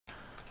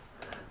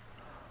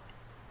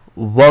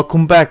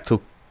Welcome back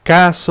to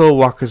Castle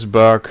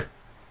Wackersberg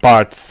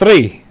Part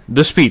 3.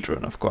 The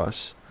speedrun, of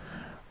course.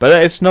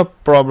 But it's no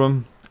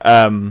problem.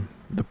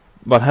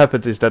 What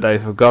happened is that I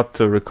forgot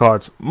to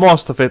record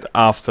most of it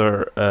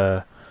after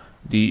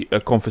the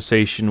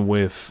conversation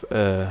with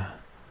the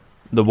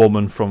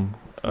woman from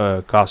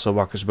Castle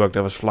Wackersberg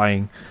that was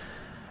flying.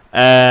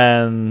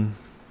 And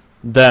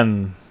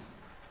then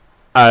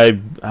I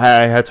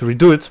had to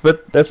redo it,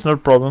 but that's not a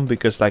problem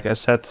because, like I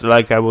said,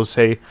 like I will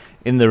say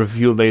in the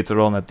review later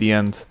on at the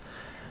end,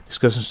 this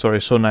custom story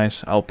is so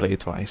nice, I'll play it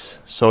twice.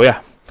 So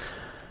yeah,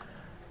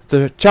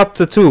 the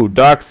chapter 2,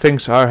 dark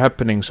things are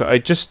happening. So I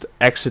just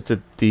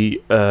exited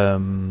the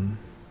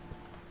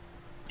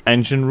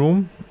engine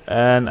room,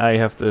 and I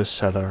have the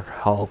cellar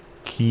hall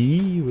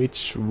key,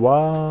 which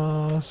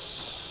was,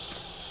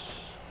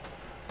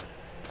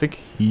 I think,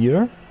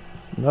 here,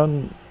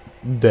 none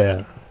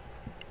there.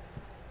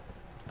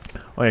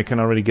 Oh, I can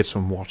already get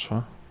some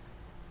water.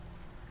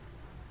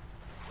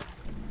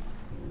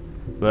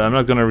 But I'm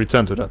not gonna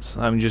return to that.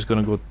 I'm just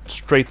gonna go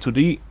straight to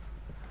the...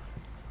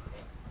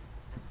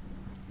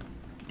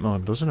 Oh,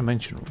 those are the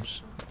mansion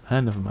rooms.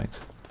 Never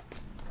mind.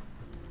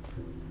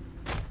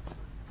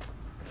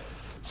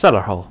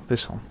 Cellar hall.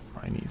 This one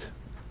I need.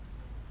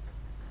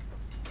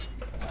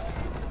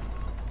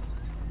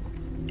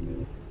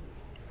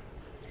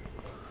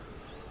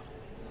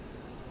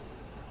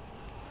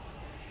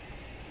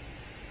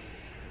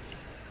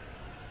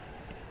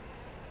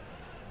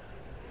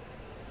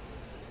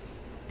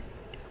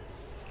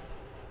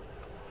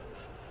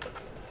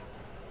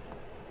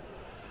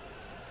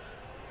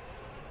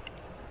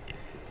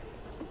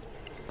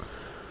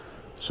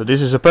 So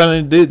this is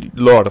apparently the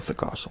lord of the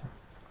castle.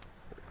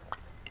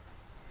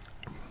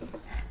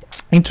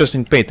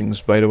 Interesting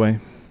paintings, by the way.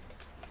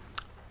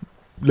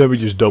 Let me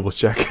just double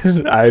check.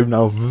 I'm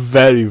now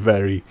very,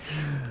 very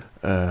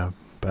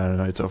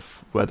paranoid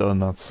of whether or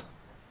not...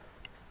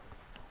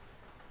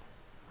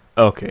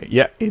 Okay,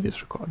 yeah, it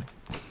is recording.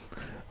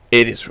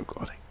 It is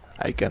recording.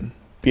 I can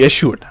be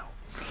assured now.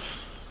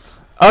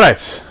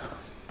 Alright.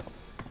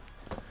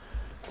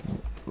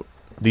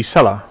 The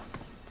cellar.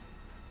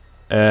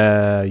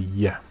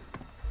 Yeah.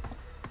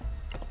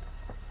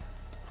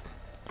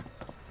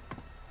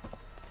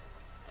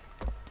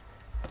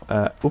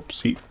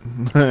 Oopsie.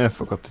 I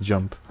forgot to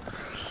jump.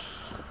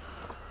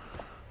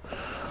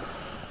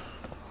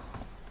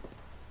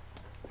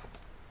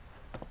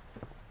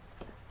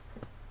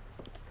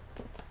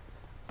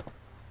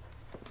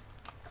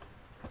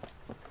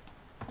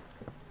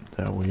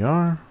 There we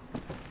are.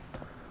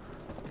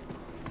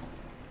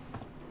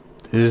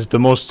 This is the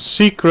most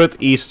secret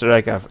Easter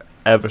egg I've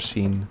ever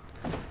seen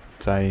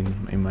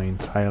in my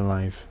entire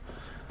life.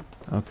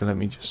 Okay, let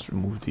me just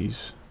remove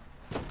these.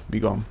 Be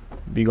gone.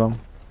 Be gone.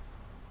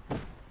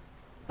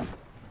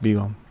 Be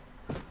gone.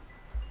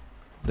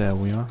 There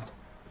we are.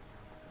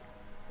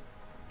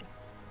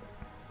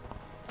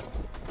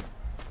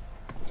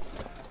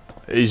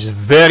 It's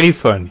very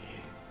funny.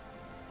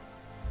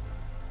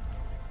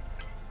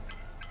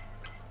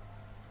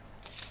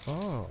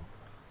 Oh,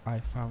 I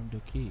found the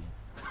key.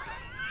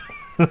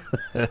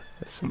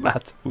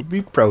 Sabato would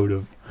be proud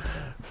of you.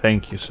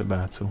 Thank you,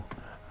 Sabato.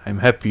 I'm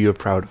happy you're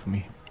proud of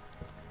me.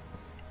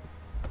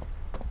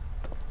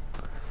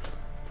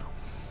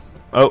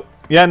 Oh,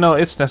 yeah, no,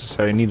 it's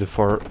necessary. I need it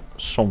for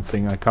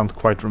something. I can't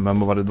quite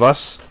remember what it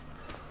was.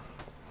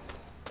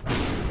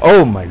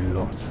 Oh my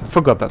lord. I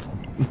forgot that one.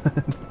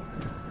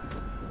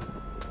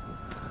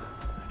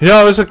 You know,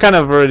 I was kind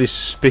of already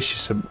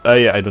suspicious.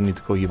 Yeah, I don't need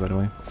to go here, by the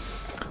way.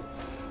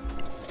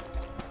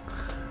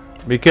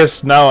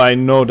 Because now I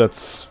know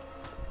that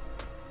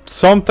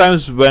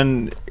sometimes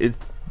when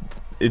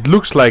it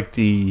looks like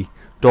the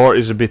door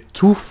is a bit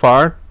too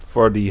far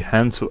for the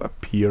hand to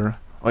appear.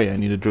 Oh yeah, I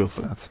need a drill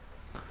for that.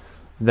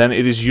 Then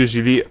it is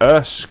usually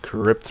a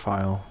script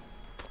file.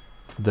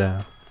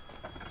 There.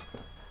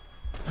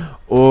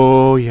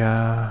 Oh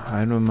yeah,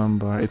 I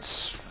remember.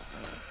 It's...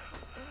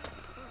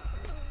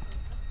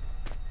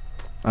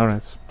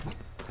 Alright.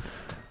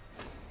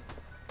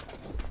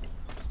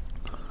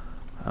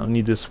 I'll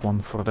need this one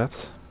for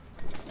that.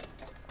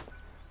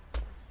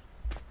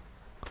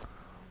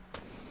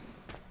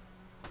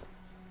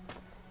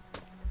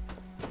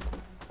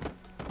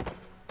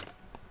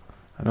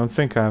 I don't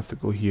think I have to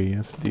go here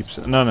yet. Deep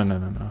cellar. No. I don't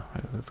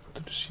have to go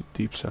to the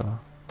deep cellar.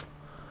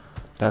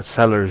 That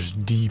cellar is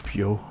deep,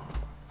 yo.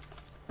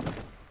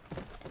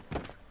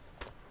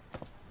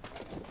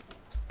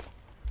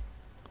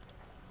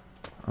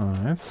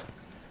 Alright.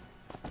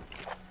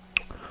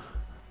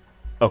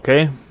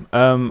 Okay.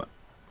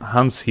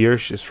 Hans here,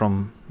 she's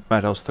from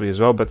Madhouse 3 as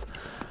well, but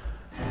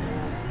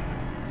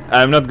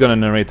I'm not gonna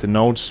narrate the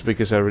notes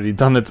because I already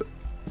done it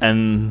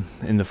and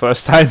in the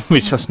first time,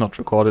 which was not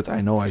recorded.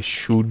 I know I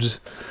should,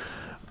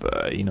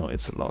 but you know,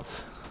 it's a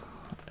lot.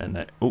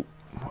 And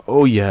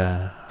oh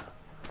yeah.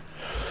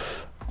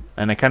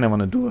 And I kinda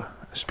wanna do a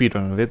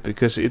speedrun of it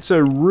because it's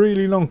a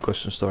really long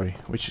custom story,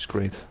 which is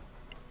great.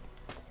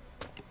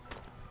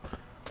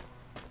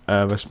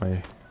 Where's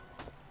my...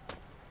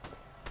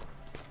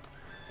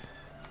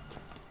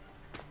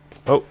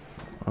 Oh,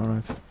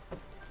 alright.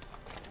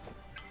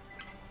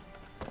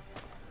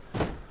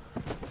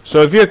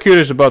 So if you're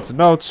curious about the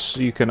notes,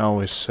 you can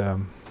always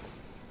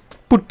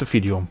put the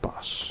video on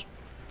pause.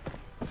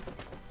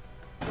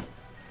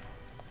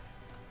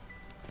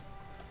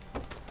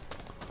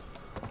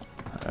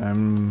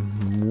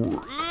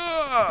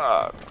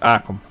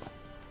 Come.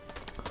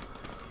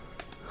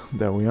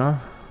 There we are.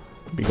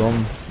 Be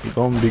gone, be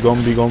gone, be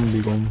gone, be gone,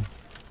 be gone.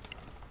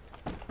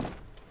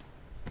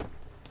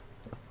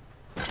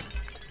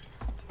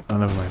 Oh,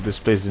 never mind. This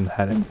place didn't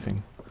have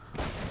anything.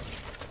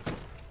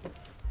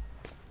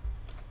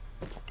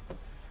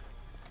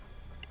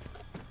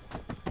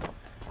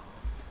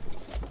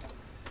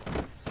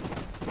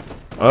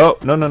 Oh,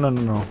 no, no, no,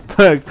 no, no.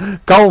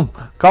 Calm,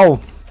 calm,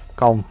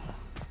 calm.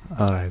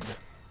 Alright.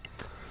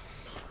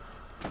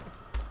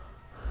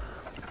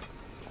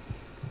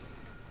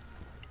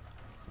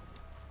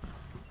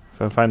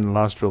 If I find the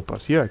last drill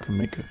part here, I can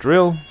make a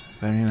drill.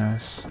 Very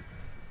nice.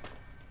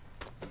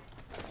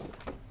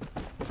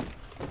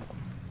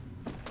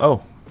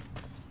 Oh.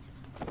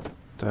 What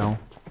the hell?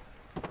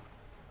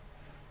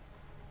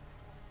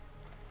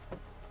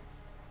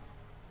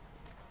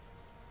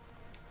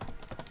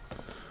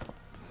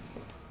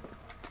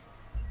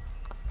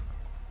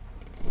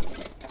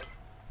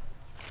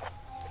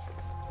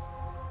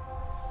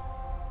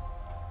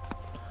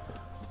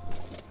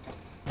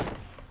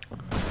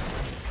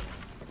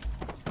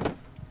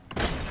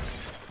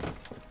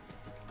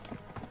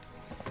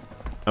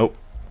 Oh,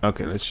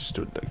 okay, let's just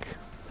do it like...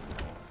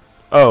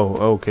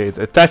 Oh, okay, it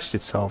attached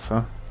itself,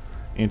 huh?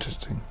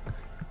 Interesting.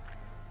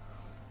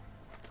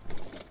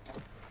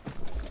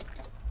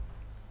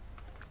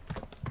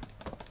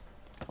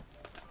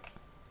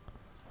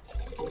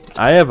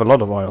 I have a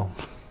lot of oil.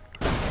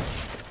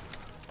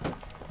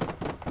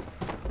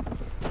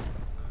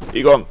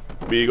 Be gone,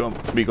 be gone,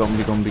 be gone,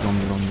 be gone, be gone,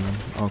 be gone, be gone.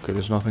 Okay,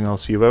 there's nothing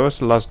else here. Where was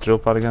the last drill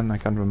part again? I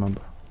can't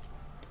remember.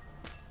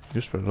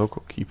 Used for the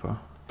local keeper.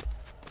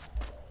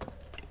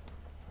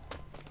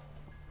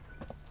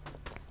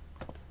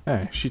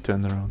 Hey, she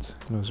turned around.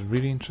 It was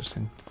really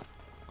interesting.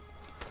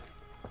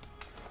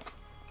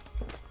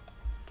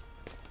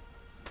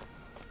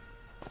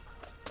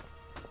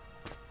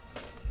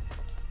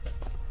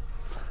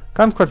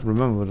 Can't quite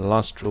remember where the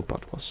last drill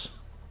part was.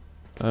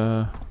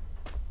 I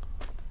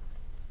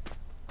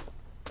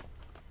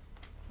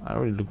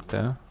already looked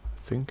there, I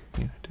think.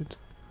 Yeah, I did.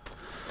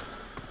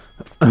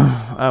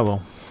 Ah,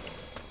 well.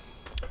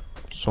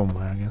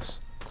 Somewhere, I guess.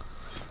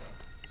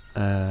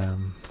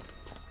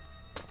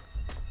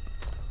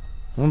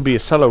 Won't be a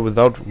cellar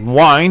without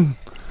wine.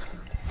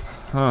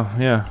 Oh,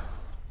 yeah.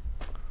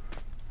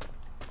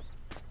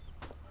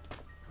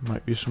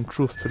 Might be some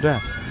truth to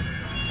that.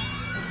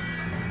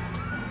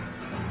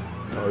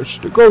 Oh, it's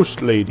the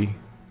ghost lady.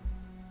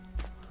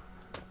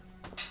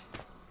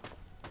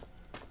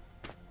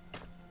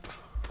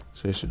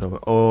 So is it over?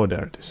 Oh,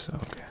 there it is.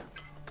 Okay.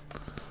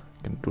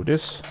 I can do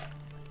this.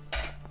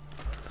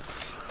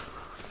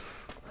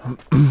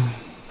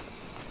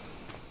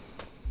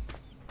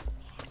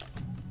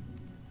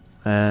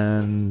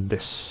 And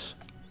this.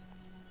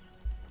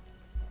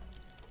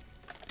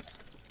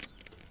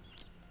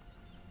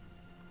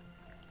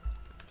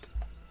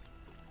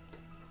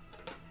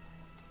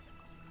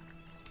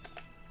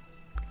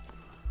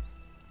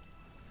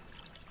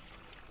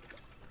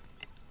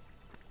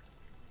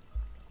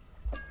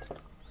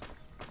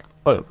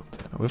 Oil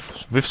container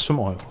with some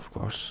oil, of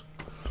course.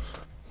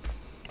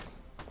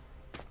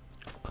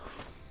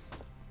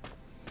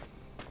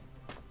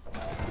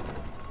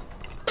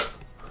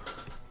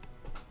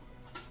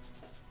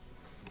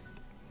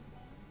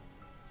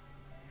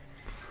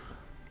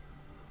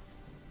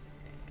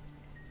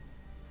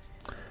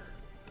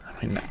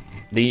 I mean,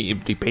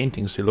 the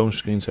paintings, the loan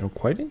screens are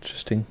quite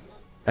interesting.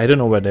 I don't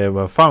know where they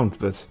were found,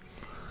 but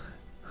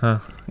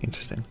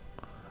interesting.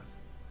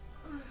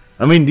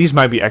 I mean, these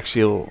might be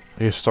actual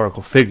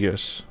historical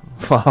figures,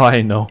 for all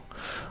I know.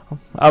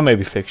 Or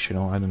maybe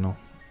fictional, I don't know.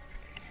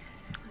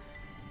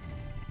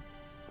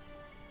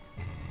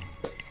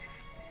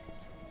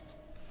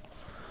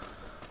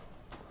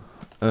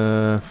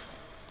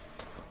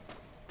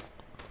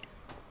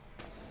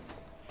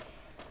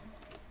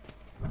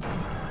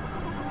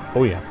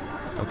 Oh yeah,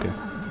 okay.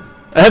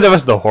 That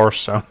was the horse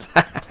sound.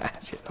 Yeah,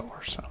 the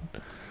horse sound.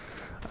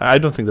 I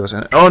don't think there was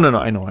any... Oh, no,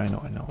 I know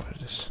what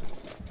it is.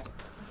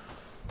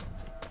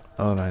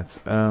 Alright,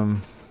 I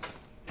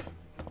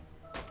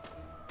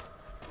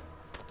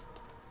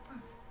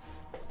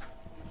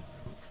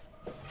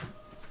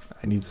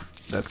need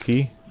that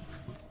key.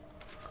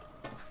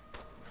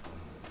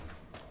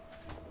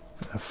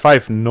 I have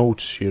 5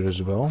 notes here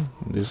as well,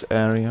 in this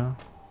area.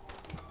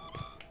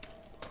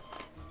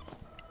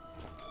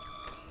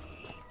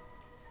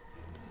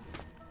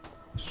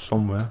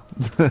 Somewhere.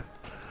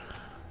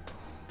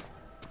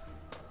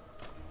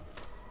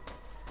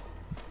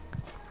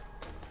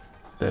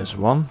 There's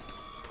one.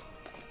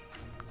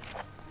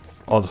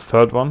 Or the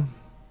third one.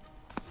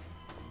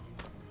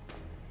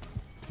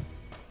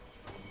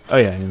 Oh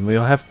yeah, and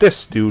we'll have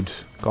this dude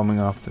coming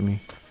after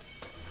me.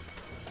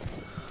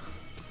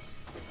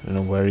 I don't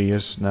know where he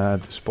is now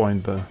at this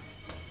point, but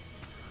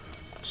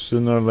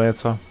sooner or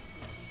later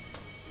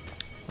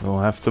we'll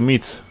have to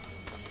meet.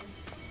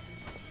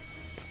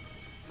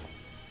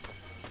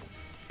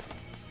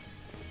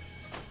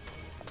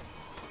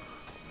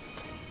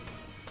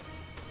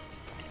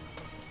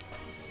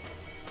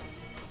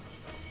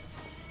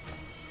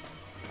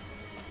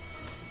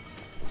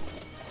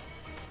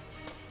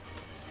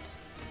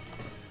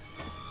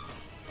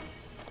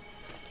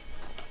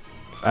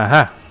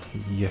 Aha!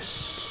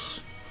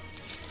 Yes.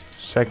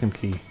 Second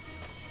key.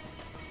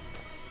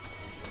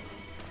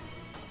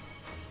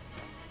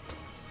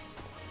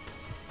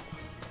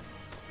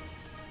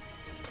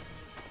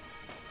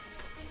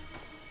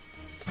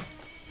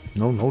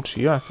 No notes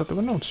here? I thought there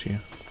were notes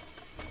here.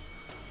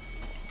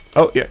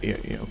 Oh, yeah,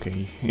 okay.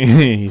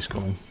 He's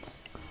coming.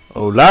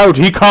 Oh, loud,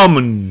 he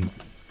coming!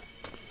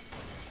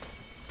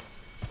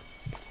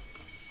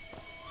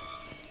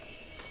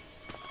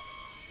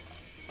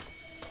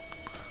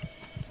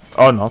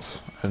 Or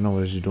not. I don't know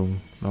what he's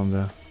doing down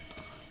there.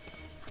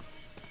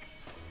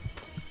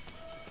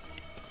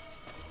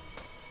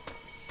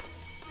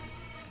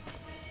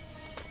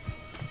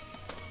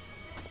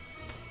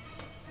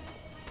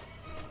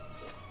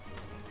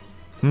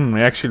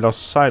 He actually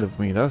lost sight of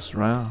me, that's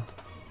rare.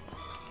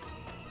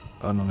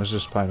 Oh no, there's a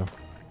spider.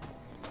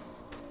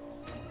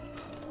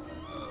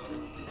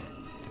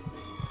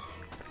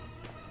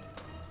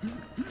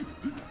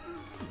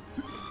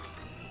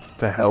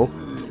 The hell?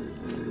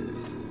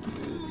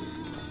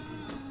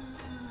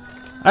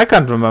 I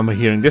can't remember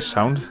hearing this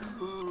sound.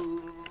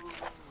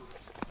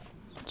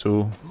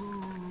 So...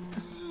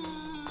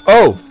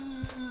 Oh!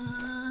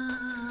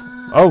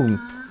 Oh!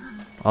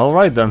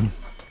 Alright then.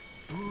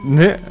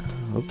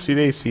 Oopsie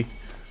daisy.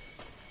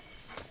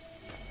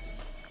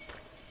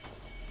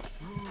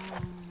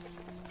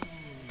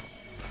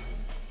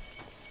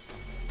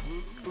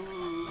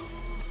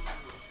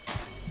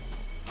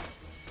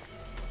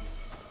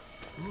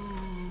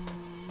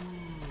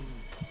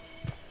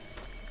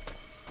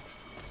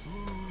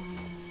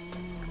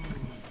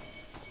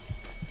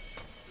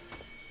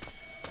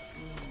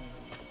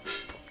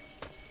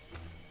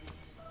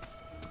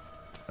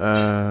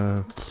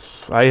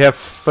 I have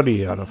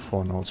 3 out of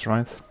 4 notes,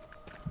 right?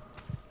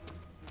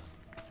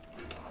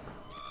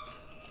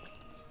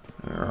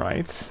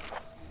 Right.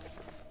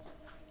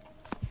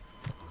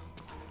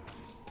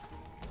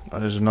 Oh,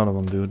 there's another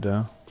one, dude,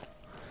 there.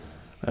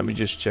 Let me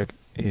just check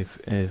if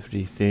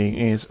everything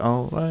is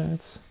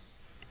alright.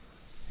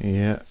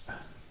 Yeah.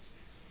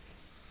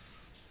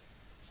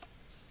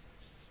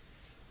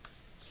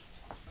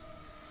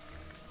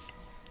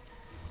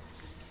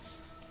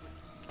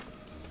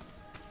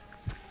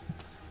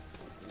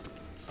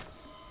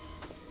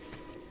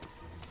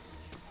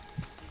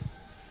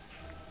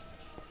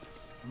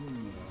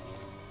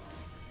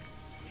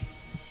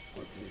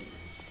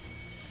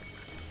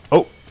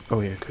 Oh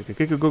yeah,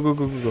 go.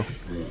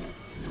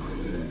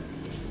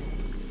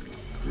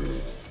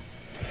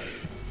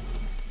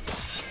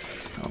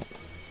 Oh.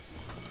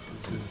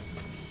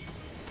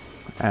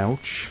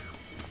 Ouch.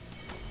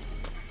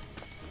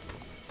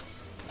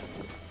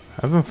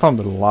 I haven't found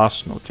the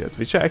last note yet,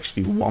 which I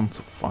actually want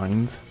to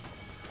find.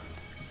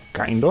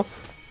 Kind of.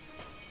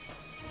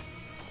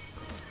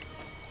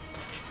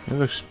 I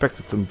never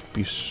expected to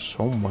be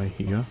somewhere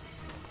here.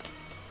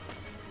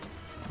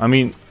 I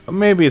mean,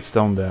 maybe it's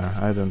down there,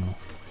 I don't know.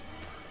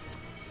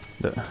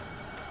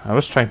 I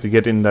was trying to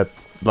get in that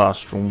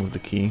last room with the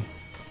key.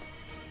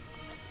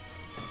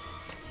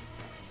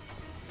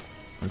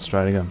 Let's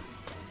try it again.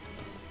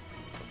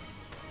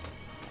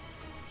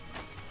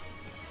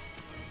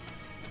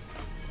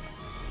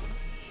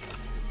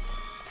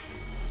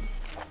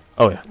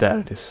 Oh yeah, there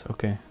it is,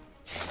 okay.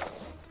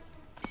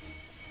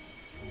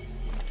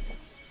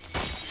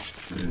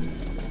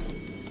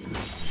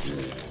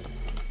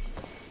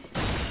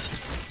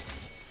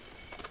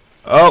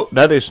 Oh,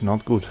 that is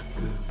not good.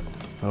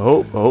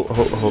 Oh.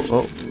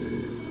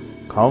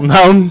 Calm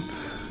down.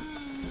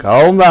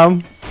 Calm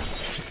down.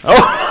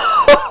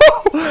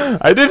 Oh!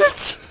 I did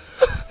it!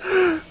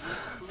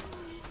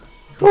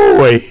 Go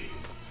away.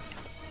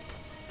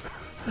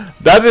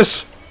 That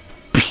is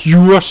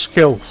pure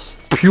skills.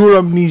 Pure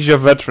Amnesia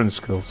veteran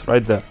skills,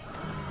 right there.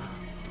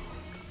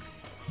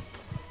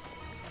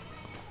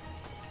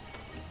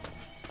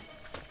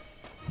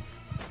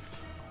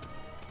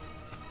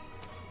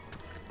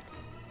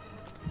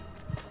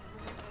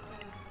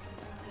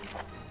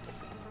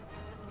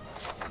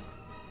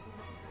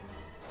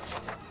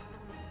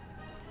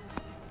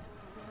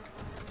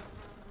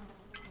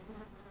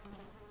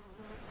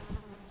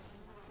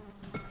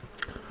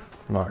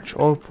 Large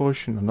oil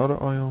potion, another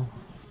oil.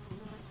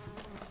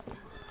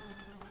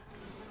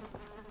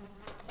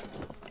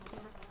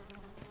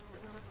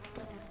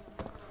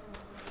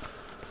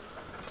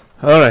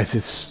 Alright,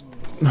 it's...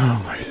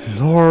 Oh my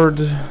lord.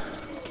 You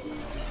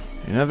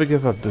never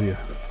give up, do you?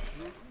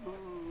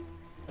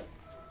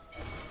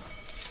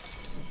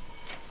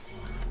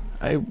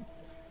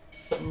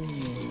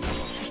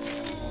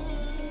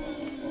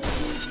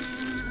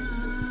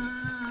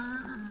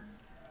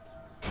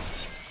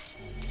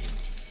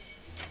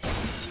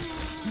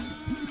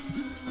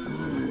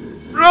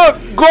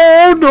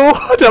 Oh no,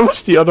 that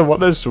was the other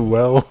one as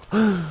well.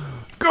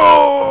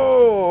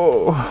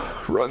 Go!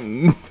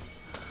 Run.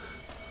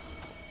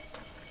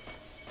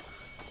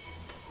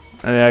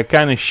 And they're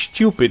kinda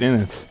stupid,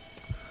 innit?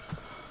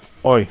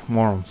 Oi,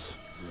 morons.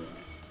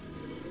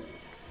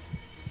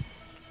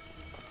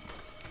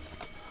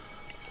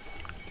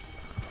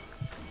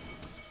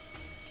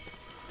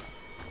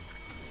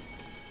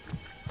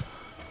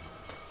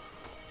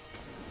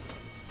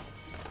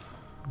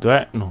 Do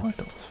I? No, I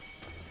don't.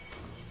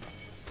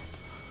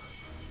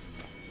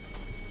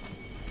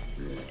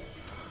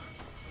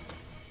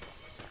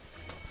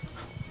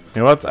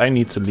 You know what? I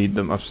need to lead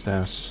them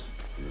upstairs.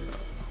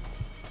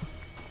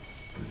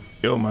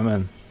 Yo, my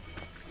man.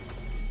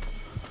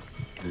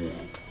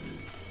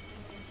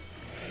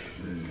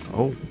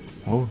 Oh,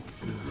 oh.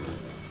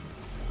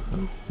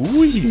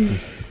 Wee.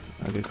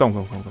 Okay,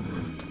 come.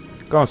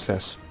 Go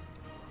upstairs.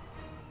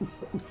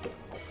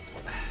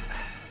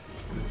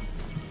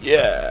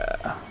 Yeah.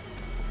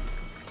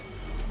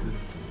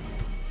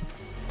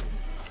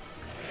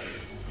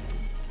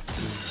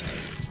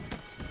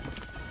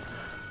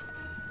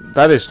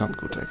 That is not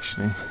good,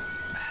 actually.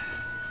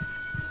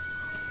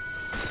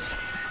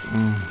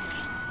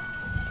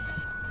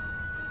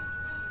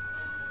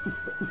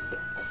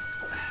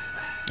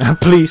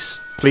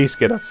 Please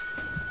get up.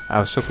 I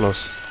was so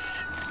close.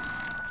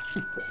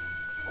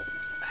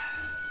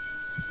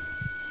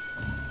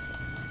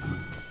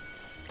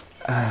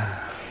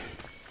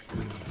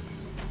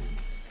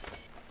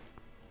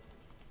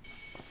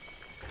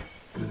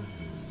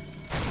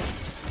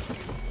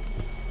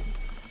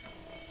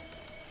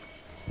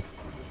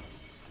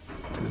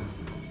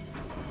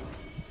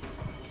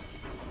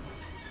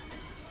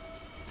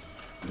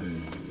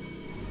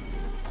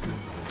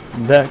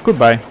 There,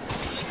 goodbye.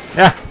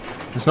 Yeah,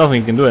 there's nothing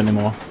you can do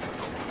anymore.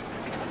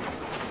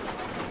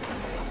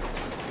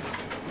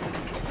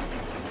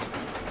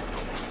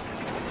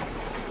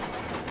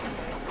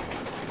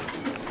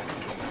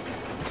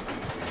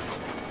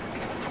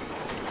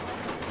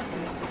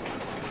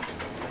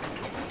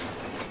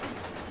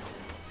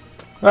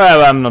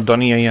 Well, I'm not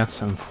done here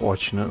yet,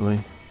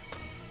 unfortunately.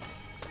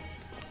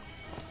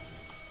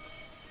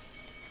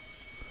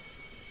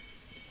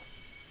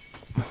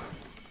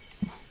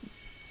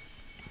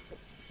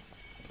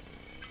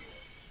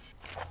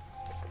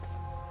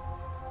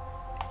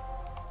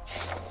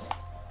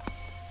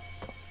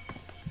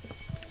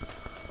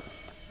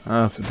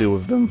 I have to deal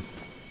with them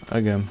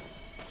again,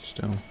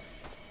 still.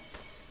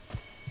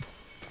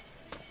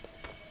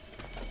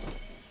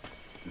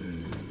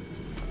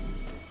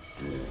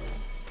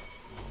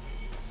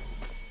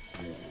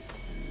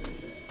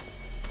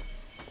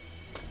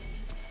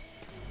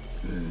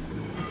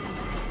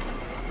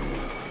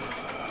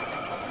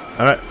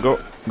 Alright, go.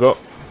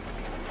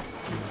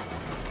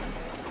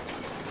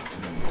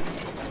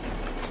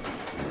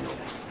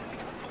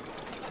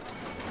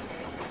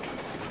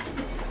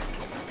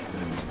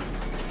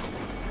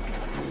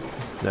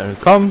 There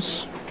it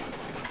comes.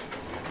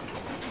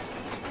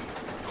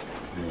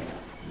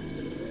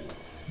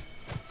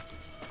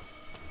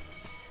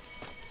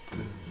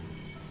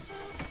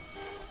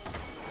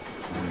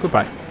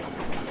 Goodbye.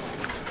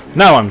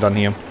 Now I'm done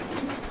here.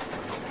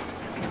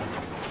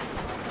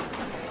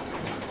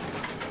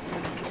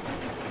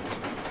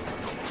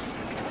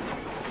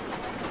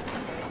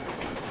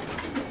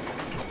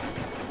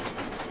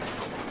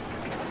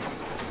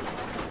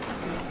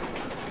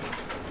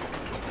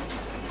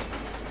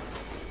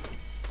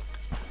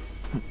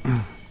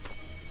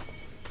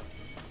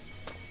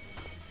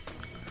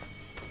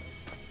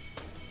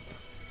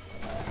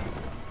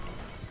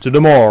 To the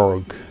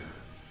morgue.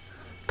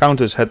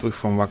 Countess Hedwig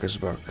von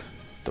Wackersberg,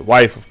 the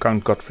wife of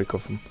Count Gottfried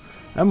of him,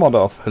 and mother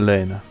of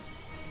Helena.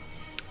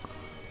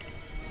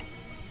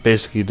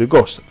 Basically the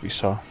ghost that we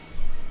saw.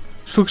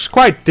 She looks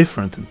quite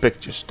different in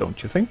pictures,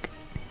 don't you think?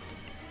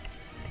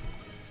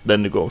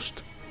 Than the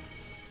ghost.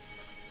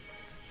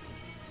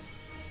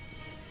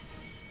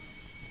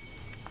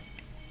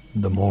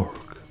 The morgue.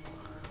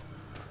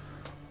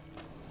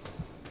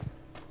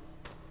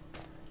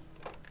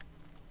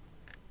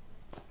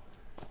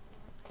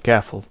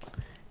 Careful,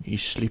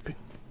 he's sleeping.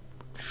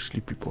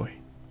 Sleepy boy.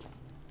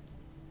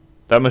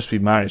 That must be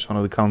Marius, one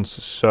of the Count's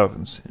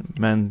servants.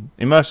 Man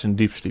immersed in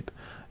deep sleep.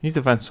 You need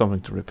to find something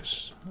to rip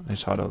his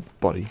heart out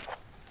body.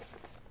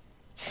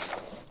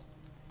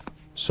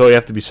 So you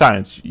have to be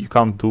silent. You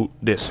can't do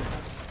this.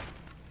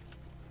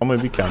 Or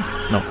maybe you can.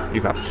 No,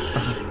 you can't.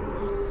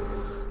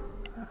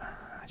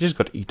 I just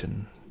got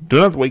eaten. Do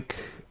not wake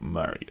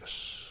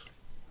Marius.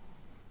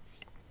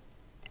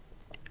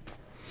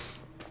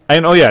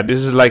 And oh yeah, this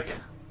is like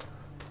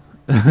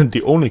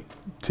the only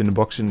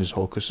tinderbox in this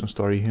whole custom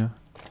story here.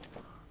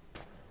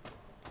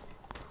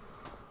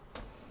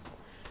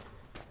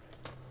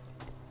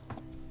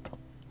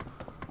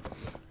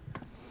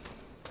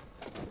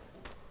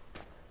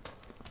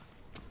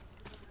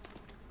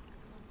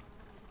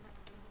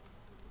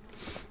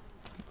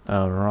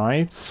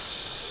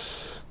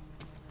 Alright.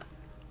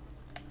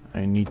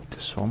 I need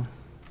this one.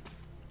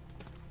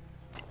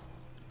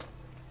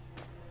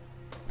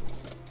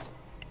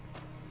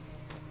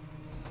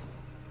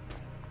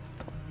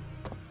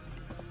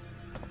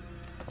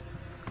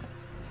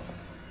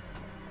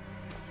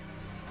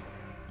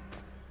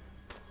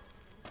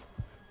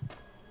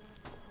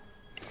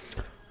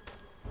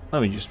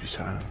 Let me just be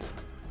silent.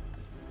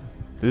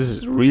 This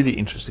is really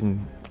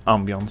interesting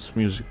ambience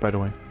music, by the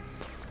way.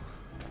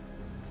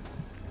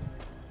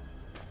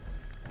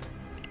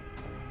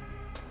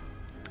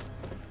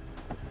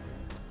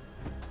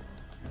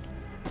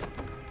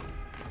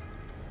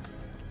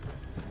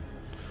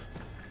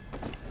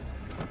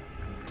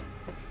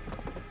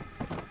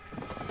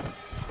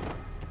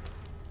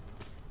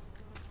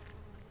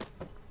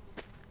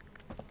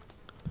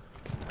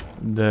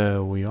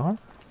 There we are.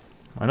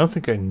 I don't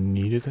think I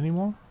need it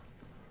anymore.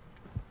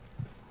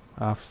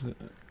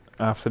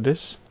 After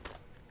this.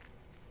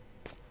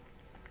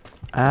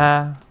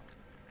 Ah.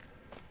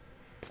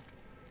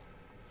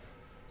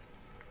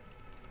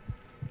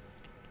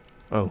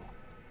 Oh.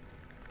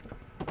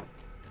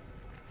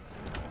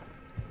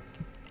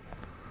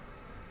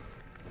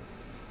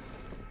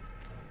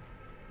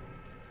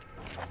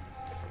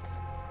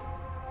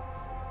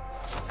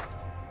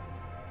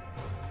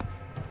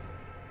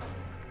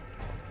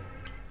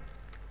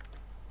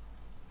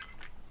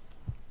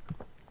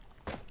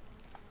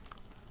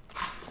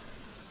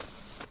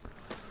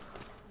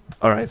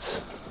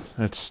 Alright,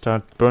 let's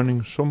start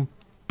burning some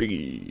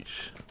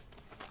piggies.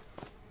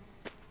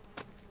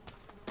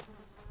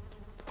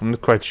 I'm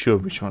not quite sure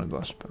which one it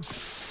was, but...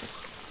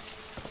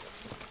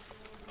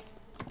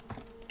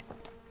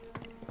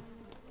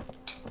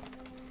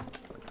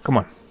 Come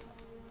on.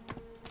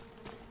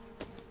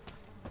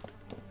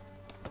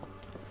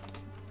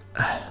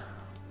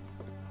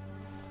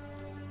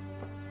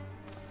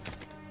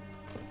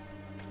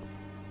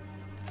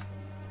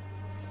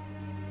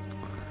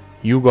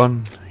 You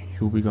gone.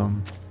 You be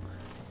gone.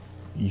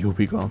 You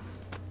be gone.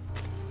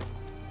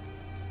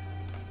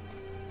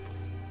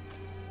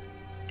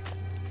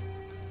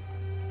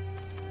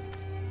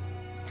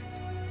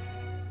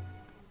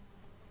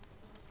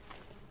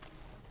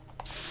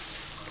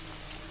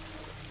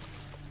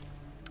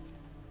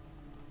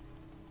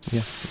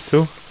 Yeah,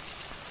 two.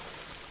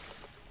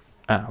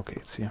 Ah, okay,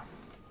 it's here.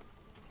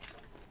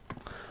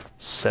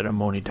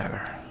 Ceremony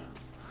dagger.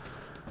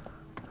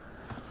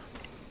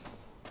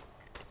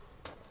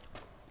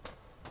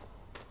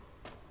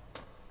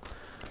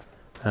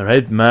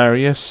 Alright,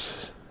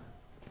 Marius.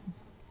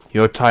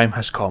 Your time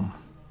has come.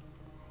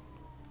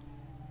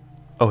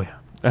 Oh yeah.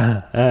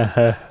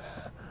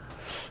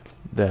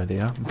 There they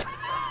are.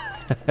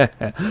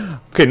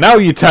 Okay, now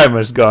your time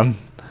has gone.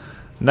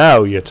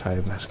 Now your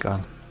time has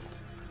gone.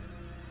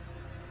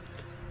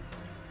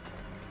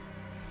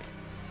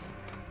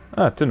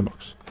 Ah,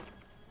 tinderbox.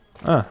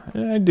 Ah,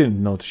 I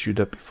didn't notice you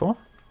that before.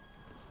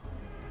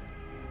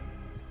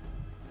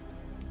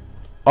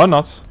 Or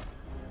not.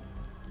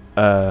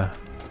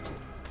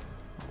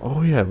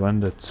 Oh yeah,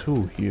 when the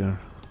two here.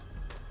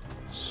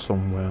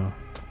 Somewhere.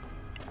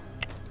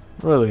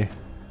 Really?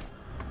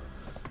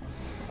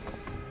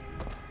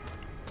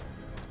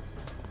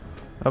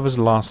 That was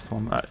the last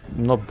one.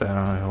 Not there,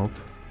 I hope.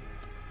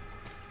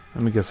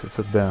 Let me guess it's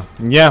up there.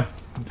 Yeah,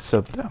 it's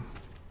up there.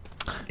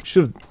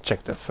 Should have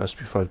checked that first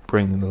before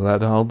bringing the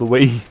ladder all the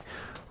way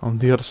on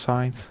the other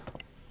side.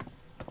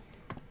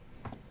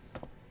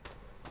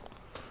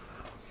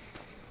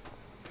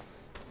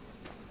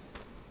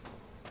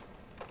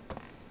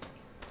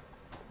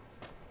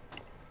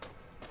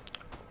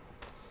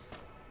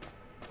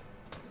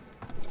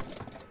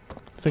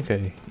 I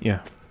think yeah.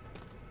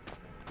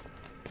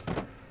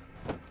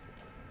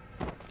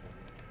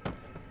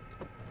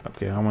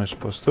 Okay, how am I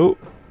supposed to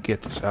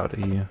get this out of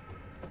here?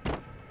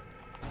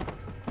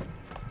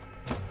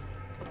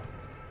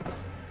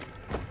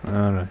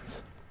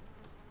 Alright.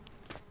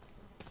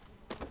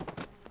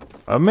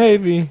 Or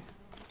maybe...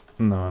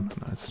 No,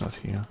 it's not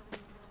here.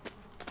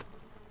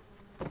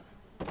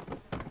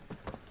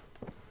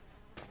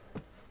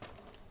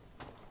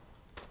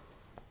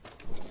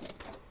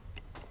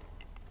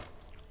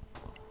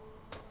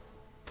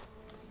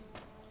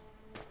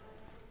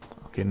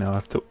 Okay, now I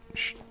have to...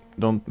 Shh,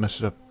 don't mess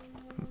it up,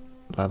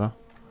 ladder.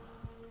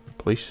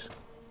 Please.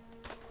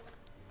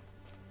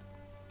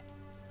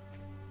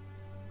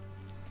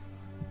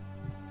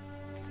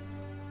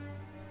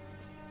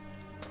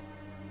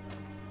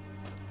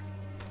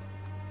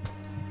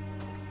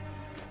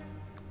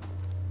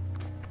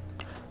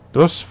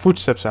 Those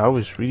footsteps are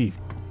always really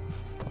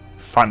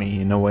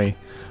funny in a way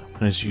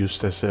when it's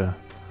used as a...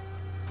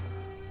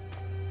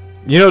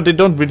 You know, they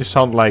don't really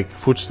sound like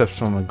footsteps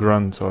from a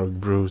grunt or a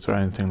brute or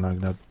anything like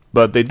that.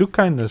 But they do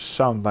kind of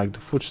sound like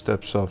the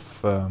footsteps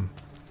of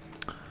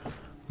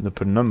the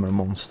penumbra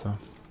monster.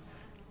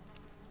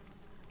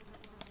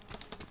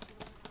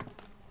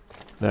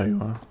 There you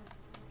are.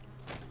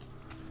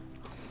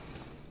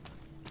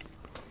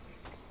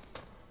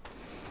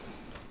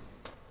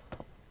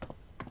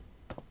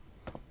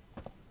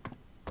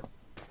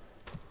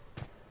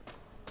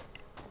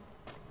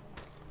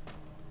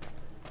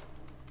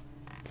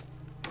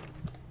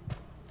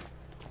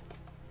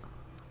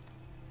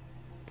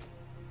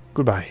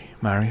 Goodbye,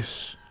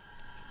 Marius.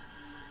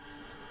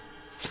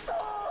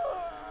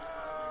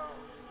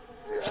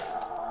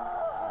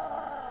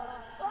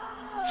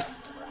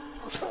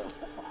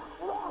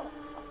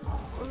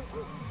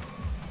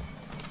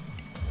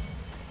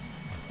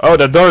 Oh,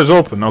 the door is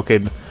open. Okay,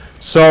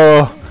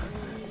 so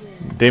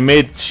they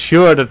made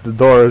sure that the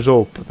door is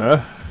open,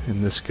 huh?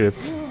 In the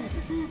script.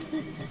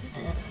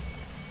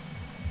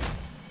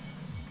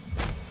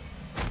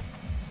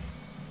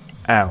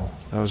 Ow!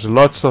 There was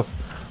lots of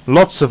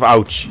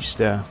ouchies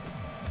there.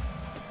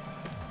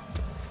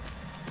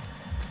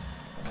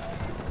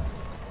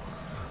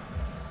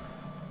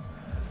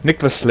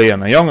 Nicholas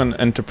Leon, a young and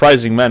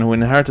enterprising man who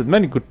inherited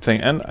many good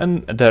things,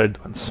 and there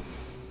it went.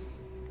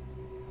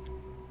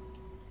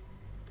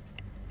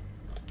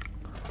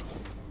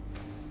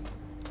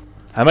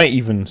 Am I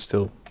even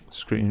still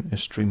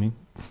streaming?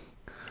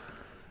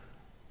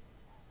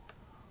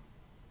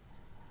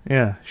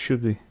 Yeah,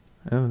 should be.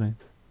 Eliminate.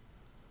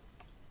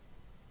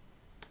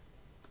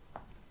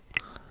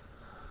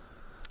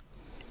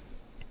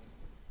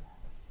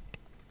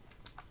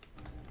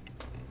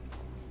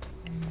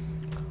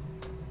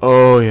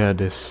 Oh yeah,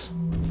 this.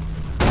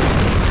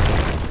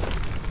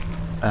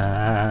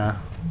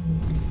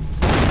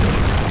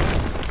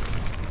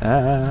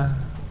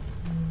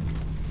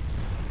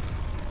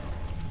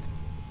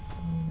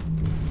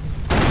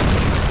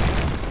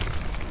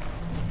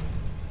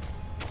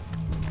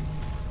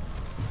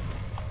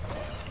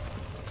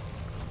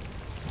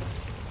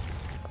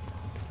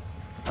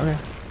 Okay,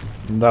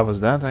 that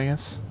was that, I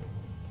guess.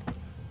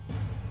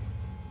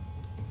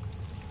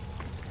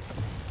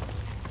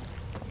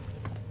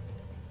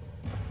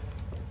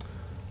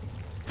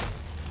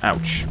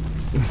 Ouch.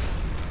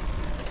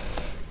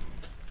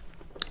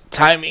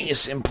 Timing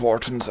is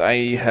important,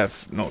 I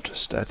have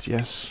noticed that,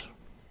 yes.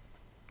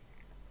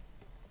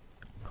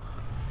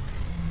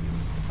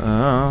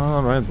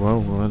 Alright,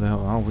 well, where the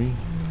hell are we?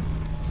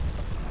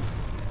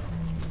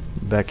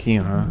 Back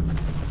here, huh?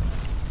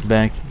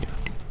 Back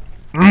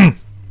here.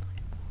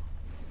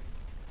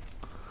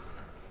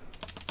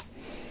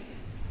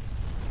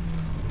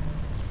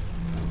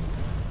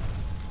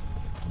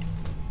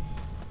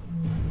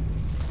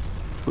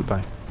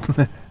 Goodbye.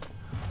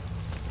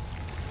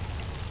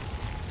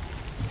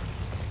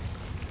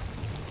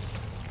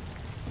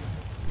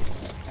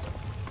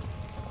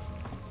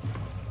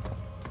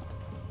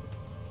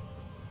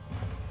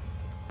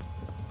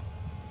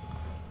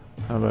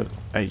 How about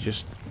I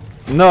just...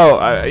 No,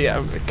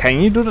 yeah, can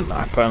you do that? No,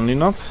 apparently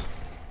not.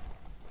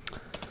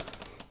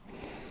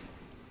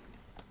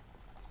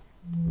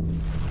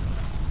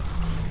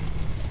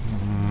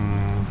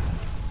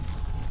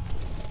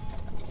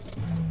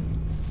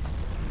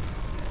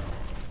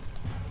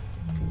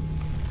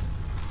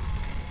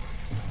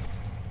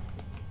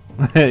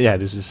 Yeah,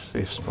 this is a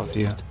safe spot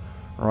here.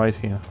 Right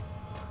here.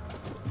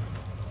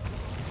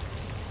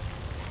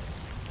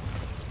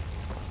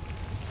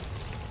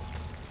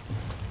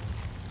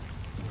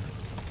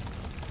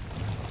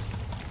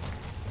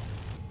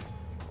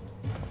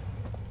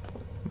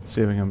 Let's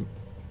see if we can...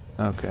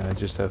 Okay, I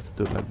just have to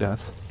do it like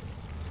that.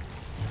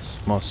 It's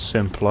more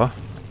simpler.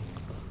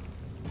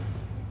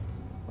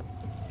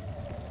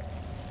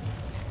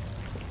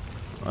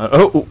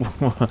 Oh!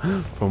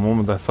 For a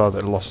moment I thought I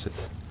lost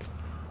it.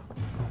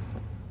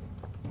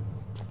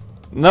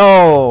 No!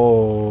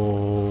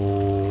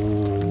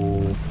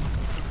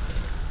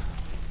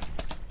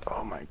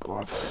 Oh my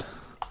god.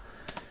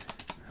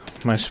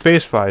 My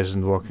spacebar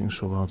isn't working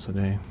so well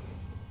today.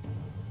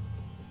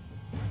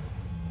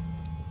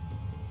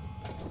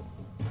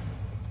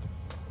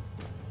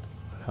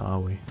 Where are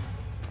we?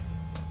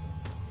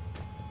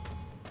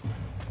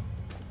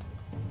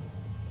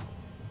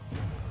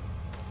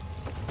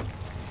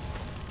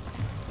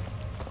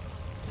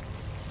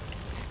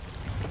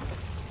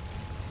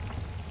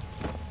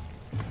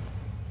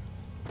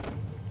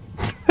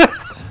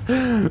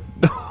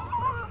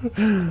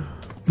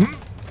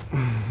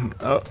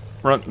 Oh,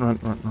 run.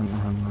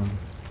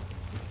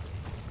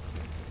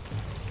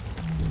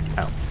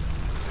 Ow.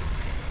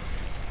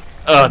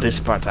 Oh, this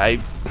part, I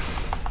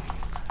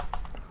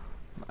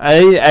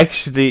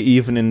actually,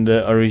 even in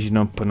the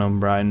original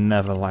Penumbra, I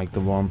never liked the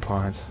warm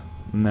part.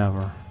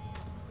 Never.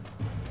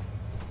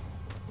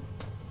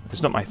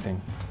 It's not my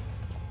thing.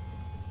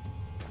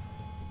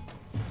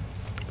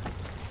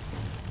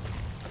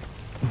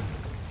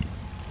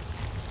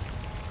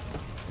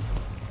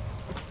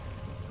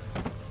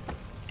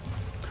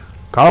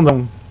 Calm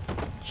down.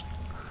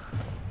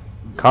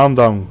 Calm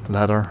down,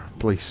 ladder,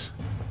 please.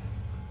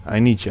 I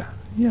need you.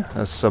 Yeah,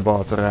 that's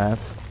about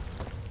right.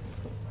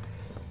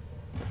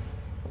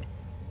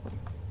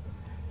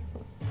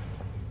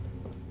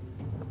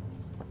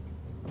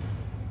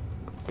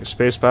 Your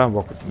spacebar,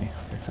 walk with me.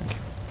 Okay, thank you.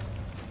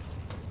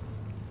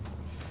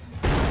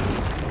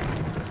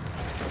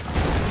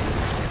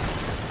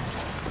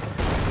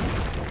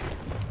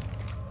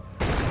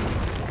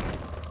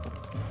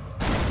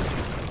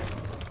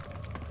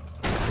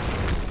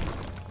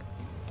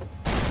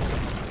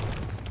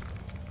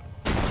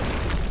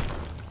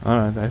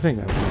 Alright, I think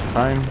I have enough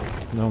time.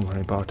 Don't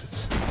worry about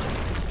it.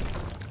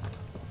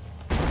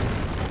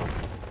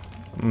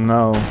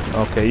 No.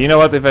 Okay, you know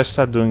what? If I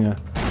start doing a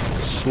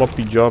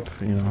sloppy job,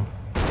 you know.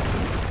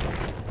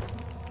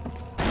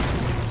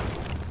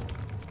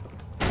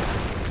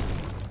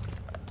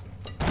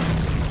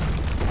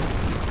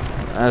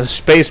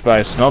 Spacebar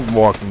is not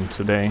working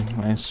today.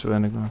 I swear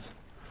to God.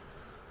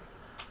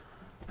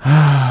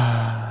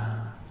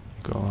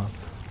 Go up.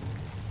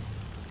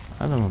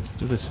 I don't want to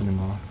do this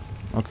anymore.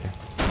 Okay.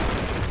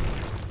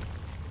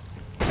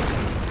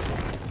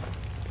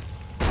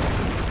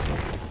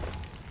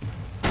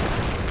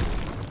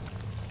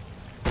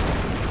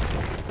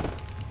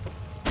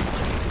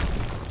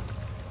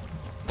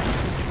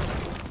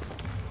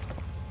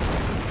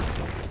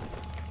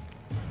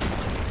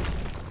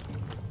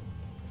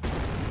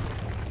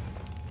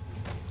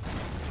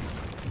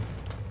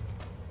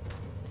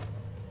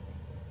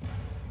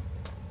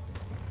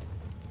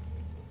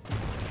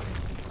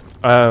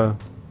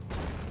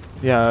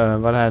 Yeah,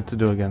 what I had to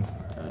do again.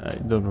 I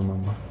don't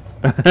remember.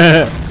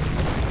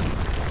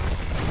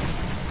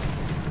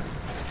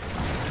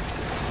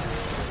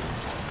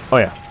 Oh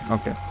yeah,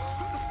 okay.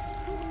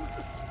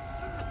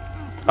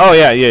 Oh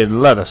yeah, the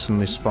ladder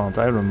suddenly spawned,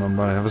 I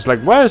remember. I was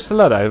like, where is the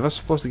ladder? I was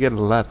supposed to get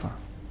a ladder.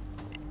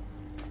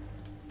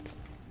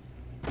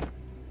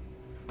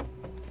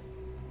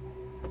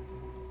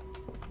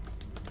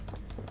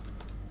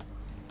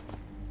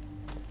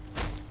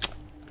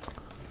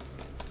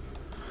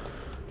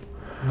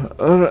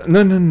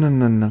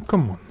 No,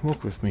 come on,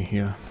 walk with me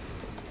here.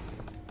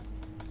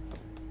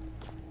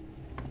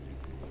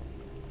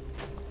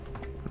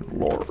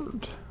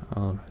 Lord.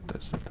 Oh,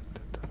 that's it.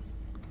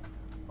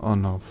 Oh,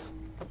 no.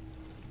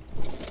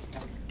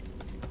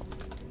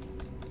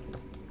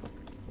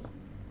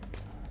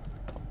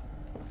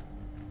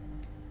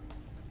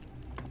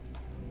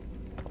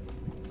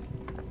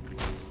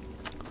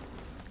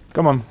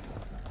 Come on.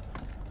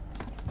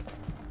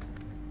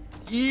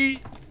 Yee!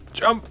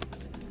 Jump!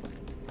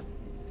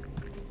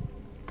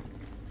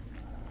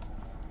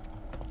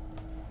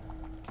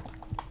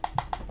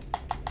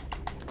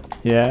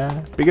 Yeah,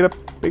 pick it up,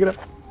 pick it up.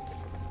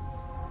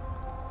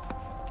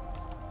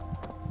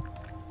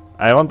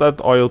 I want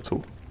that oil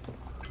too.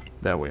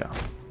 There we are.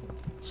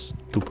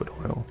 Stupid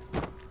oil.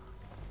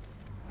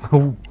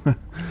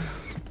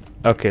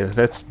 Okay,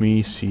 let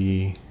me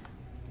see.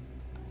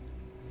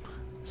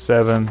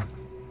 7.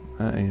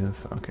 8.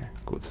 Okay,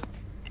 good.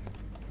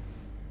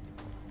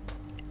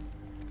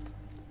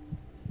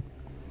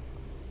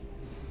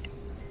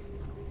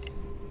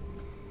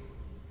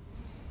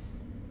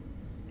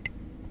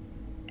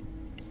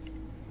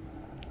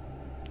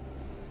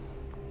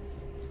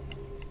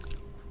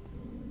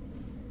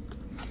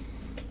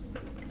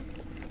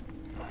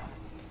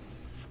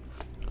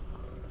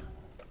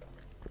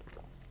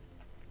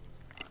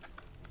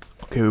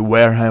 Okay,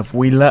 where have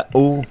we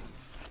oh,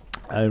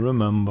 I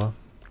remember.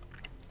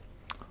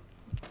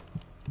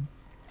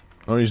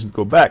 No reason to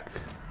go back.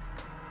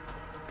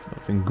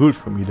 Nothing good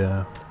for me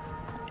there.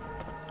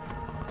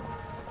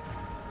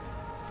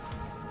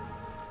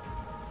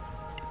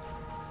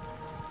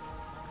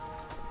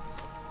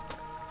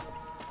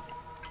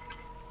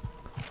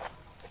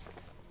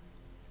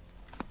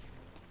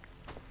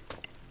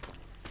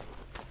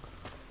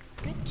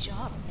 Good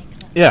job,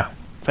 Nicholas. Yeah,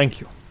 thank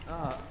you.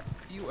 Ah,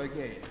 you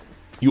again.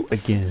 You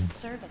again.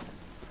 Servant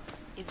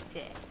is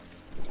dead.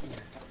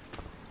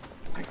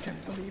 I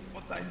can't believe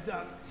what I've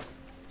done.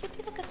 You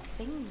did a good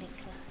thing,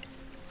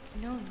 Nicholas.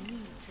 No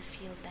need to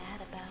feel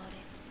bad about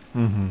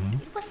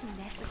it. It was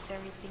a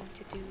necessary thing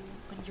to do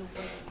when you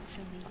went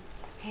to meet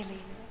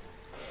Helena.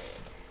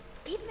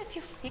 Even if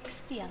you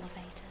fixed the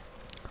elevator,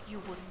 you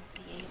wouldn't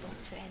be able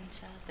to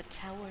enter the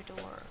tower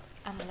door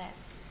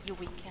unless you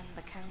weaken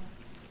the count.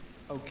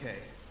 Okay,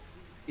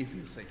 if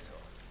you say so.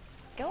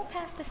 Go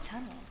past this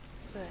tunnel,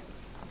 but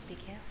be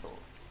careful.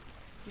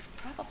 You've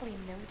probably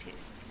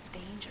noticed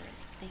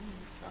dangerous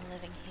things are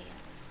living here.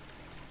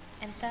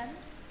 And then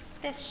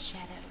there's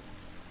Shadow,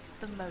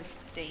 the most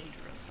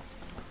dangerous of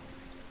them all.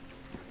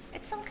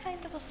 It's some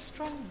kind of a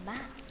strong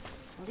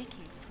mass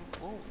leaking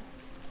through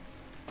walls.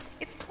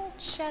 It's called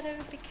Shadow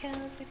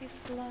because it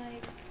is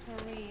like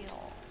a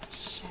real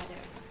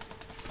shadow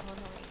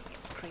following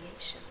its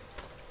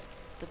creations,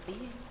 the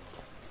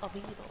beings of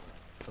evil.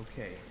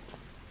 Okay,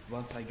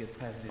 once I get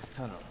past this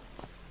tunnel,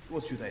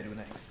 what should I do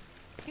next?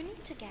 You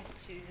need to get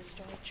to the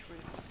storage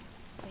room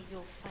where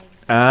you'll find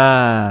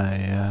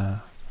Yeah.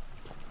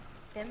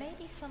 There may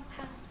be some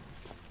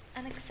paths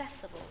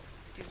inaccessible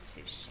due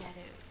to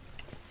shadow,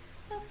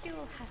 but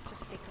you'll have to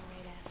figure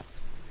it out.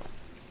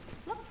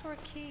 Look for a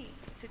key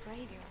to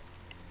graveyard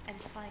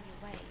and find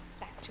your way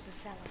back to the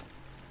cellar.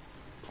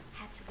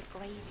 Head to the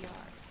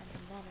graveyard and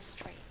the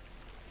monastery.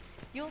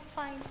 You'll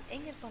find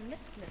Inge von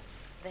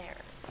Lipnitz there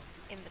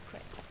in the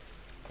crypt.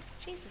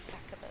 She's a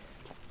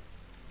succubus.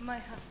 My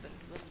husband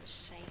wasn't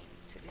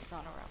ashamed to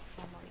dishonor our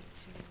family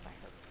too by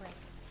her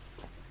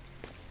presence.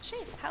 She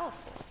is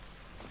powerful,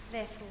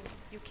 therefore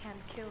you can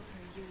kill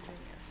her using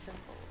a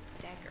simple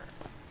dagger.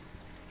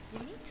 You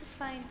need to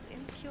find the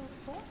impure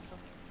fossil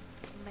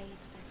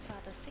made by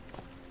Father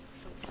Sigmund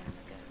some time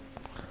ago.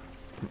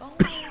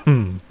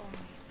 Only this oil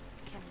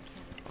can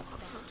kill that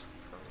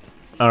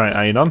crazy. Alright,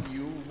 are you done?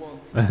 You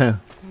want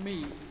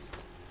me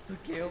to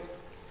kill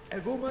a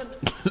woman?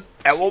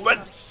 A woman?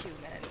 She's not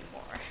human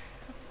anymore.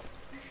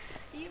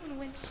 Even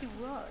when when she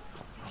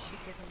was, she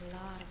did a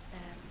lot of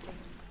bad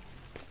things.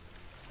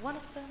 One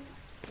of them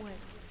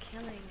was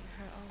killing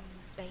her own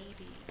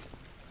baby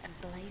and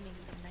blaming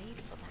the maid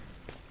for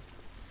that.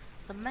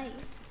 The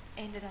maid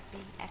ended up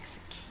being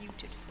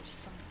executed for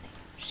something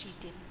she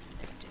didn't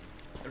even do.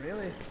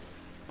 Really?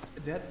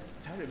 That's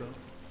terrible.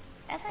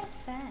 As I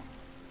said,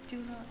 do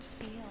not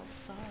feel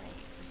sorry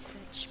for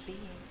such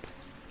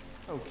beings.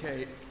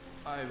 Okay,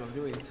 I will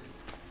do it.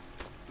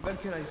 Where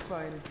can I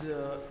find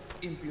the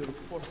impure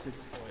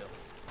forces oil?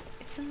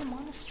 It's in the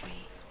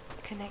monastery,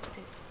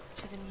 connected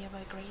to the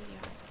nearby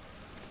graveyard.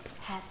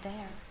 Head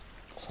there.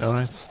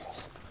 Alright.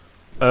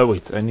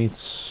 Wait, I need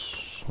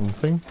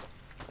something.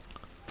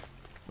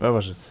 Where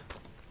was it?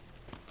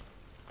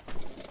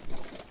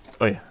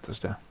 Oh yeah, it was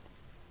there.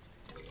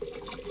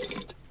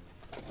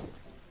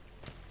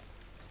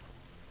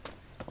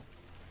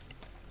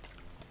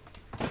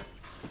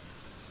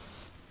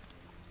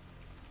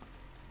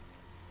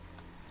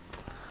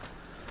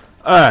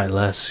 Alright,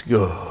 let's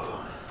go.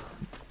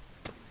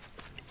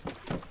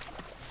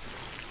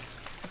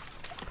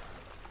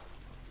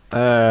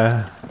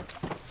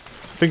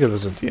 I think it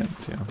was at the end,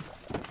 yeah.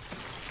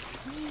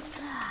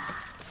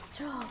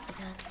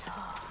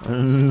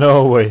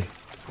 No way.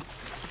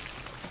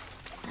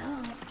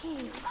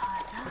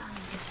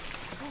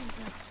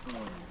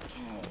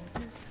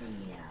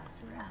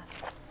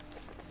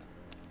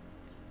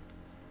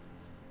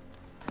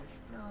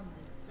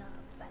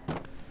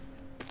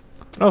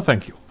 No,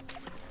 thank you.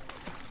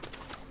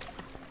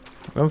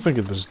 I don't think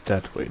it was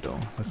that way though.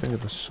 I think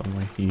it was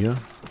somewhere here.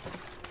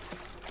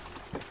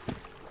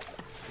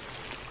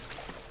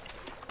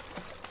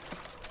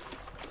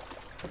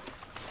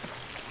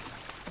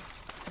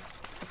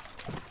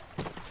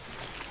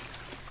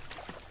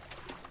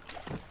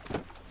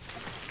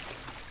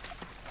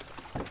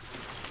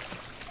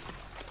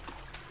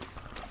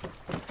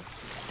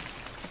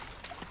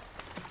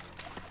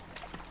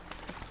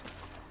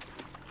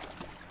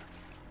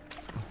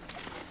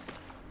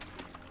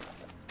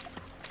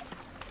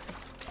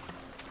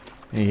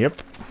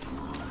 Yep.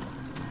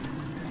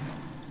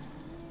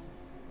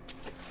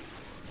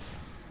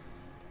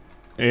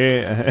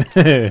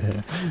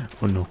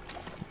 Oh no.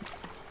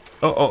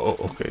 Oh,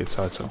 okay, it's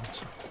outside.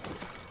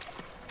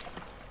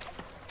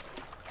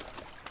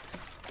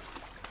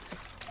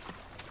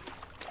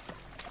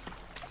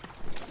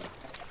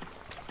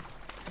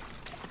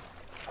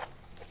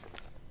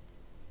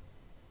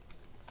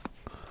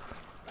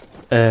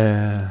 Oh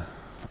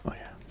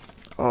yeah.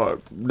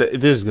 Oh,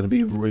 this is gonna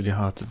be really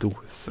hard to do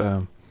with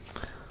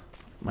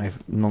my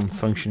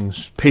non-functioning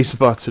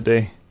spacebar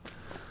today.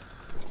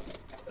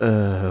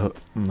 No,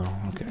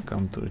 okay, I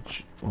can't do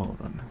it. Hold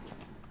on.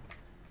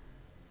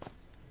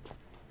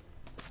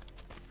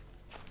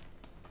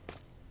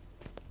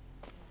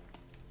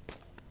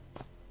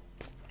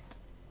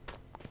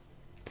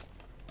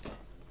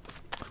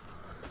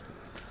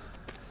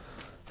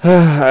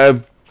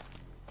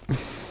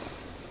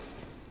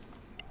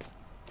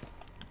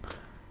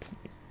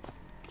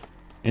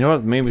 You know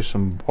what? Maybe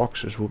some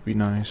boxes would be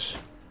nice.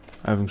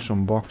 Having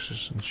some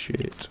boxes and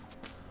shit.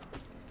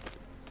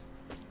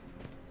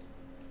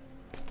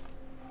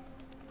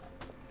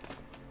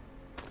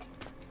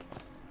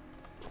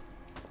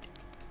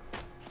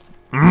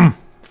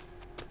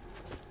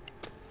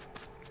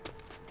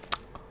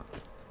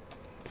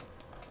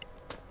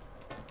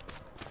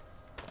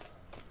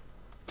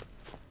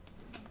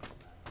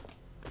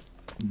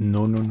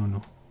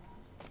 No.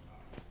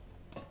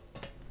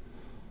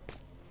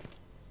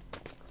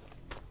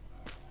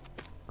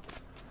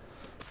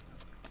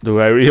 Do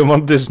I really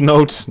want this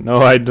note?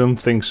 No, I don't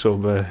think so,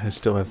 but I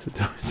still have to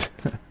do it.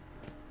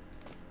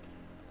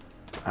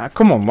 Ah,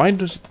 come on, why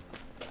does...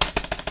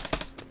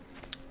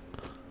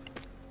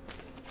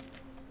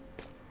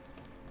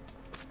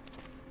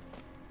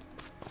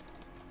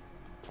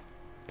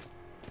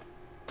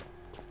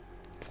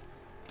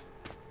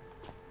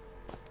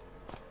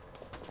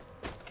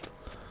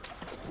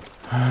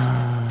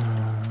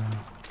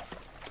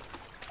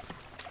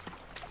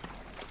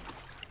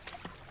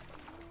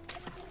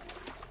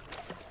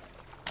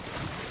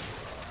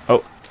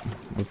 Oh,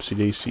 whoopsie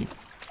daisy.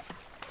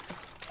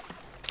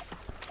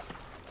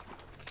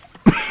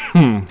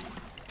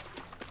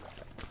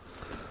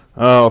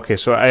 Oh, okay,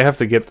 so I have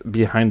to get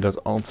behind that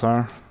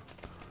altar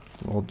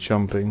while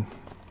jumping.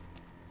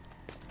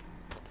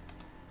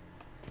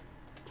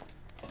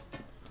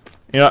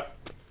 Yeah.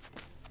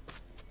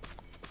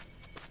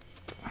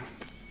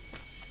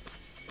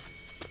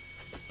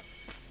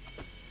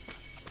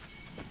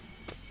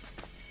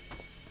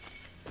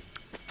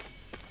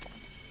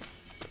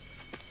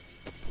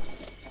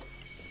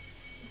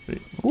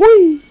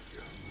 Whee!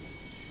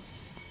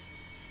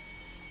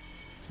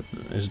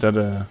 Is that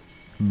a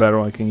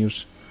barrel I can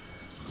use?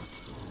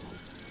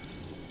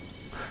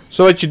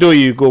 So what you do,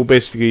 you go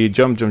basically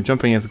jump, and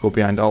you have to go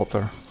behind the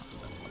altar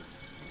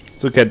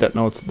to get that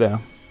note there.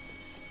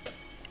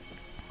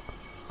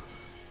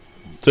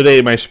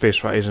 Today my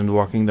spacebar isn't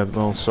working that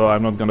well, so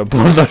I'm not gonna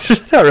bother,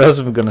 or else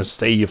I'm gonna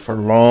stay here for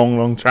a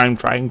long time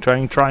trying.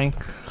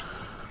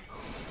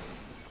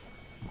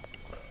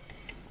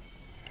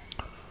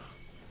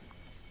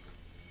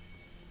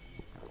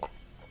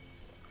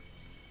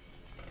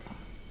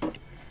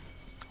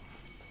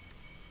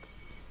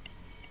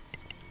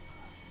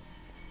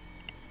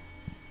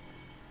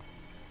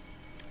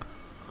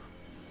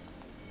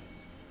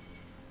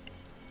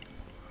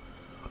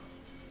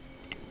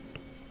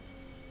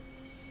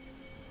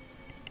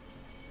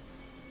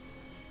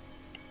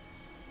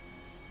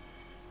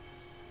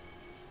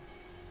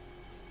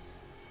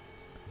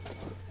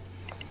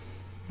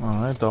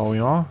 Alright, there we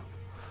are.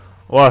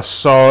 Well,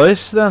 so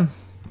is then.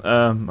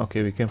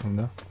 Okay, we came from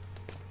there.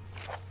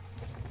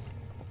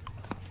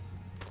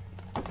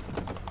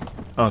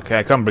 Okay,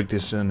 I can't break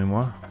this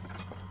anymore.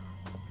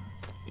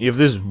 If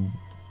this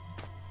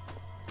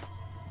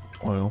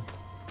oil.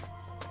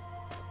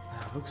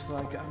 Looks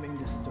like I'm in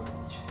the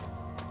storage.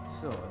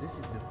 So, this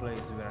is the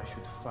place where I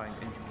should find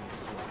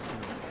engineers and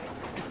steel.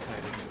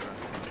 Describing the right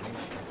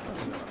combination,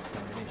 as well as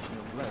combination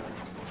of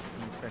levels for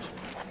steam pressure.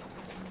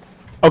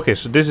 Okay,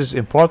 so this is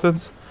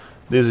important.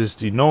 This is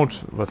the note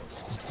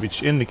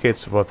which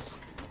indicates what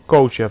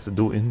code you have to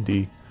do in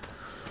the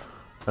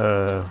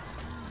oh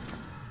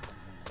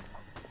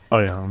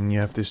yeah, and you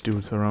have this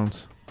dude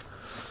around.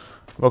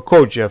 What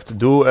code you have to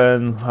do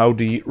and how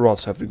the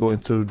rods have to go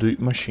into the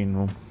machine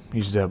room.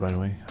 He's there, by the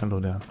way.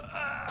 Hello there.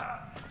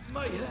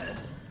 My head.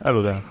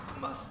 Hello there.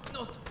 Must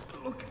not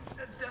look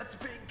at that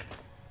thing.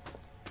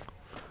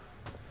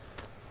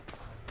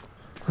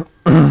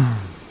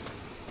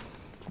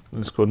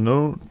 Let's go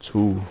no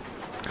to.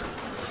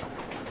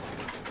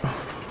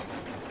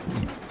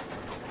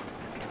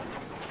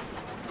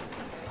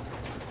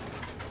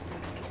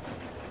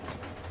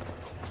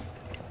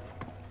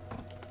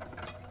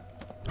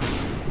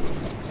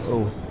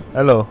 Oh,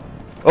 hello.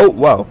 Oh,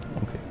 wow.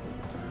 Okay.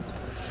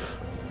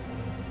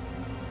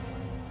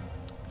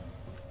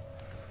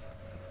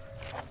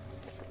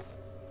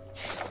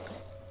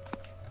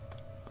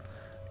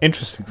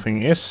 Interesting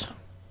thing is,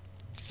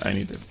 I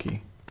need that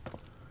key.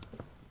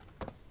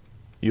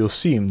 You'll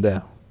see him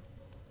there.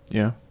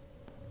 Yeah.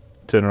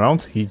 Turn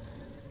around. He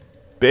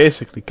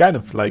basically kind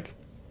of like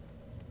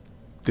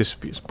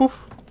disappears.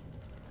 Poof.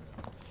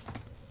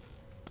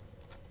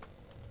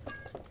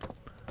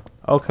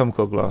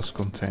 Alchemical glass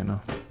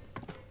container.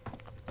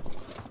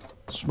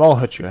 Small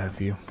hut you have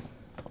here.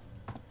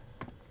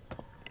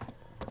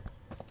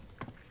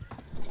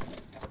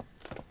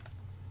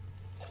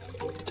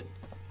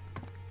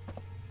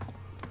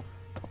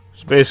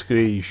 So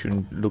basically you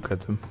shouldn't look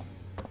at them.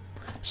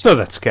 It's not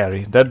that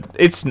scary.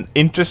 It's an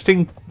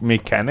interesting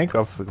mechanic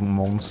of a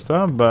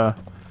monster, but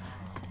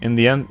in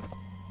the end...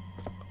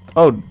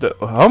 Oh,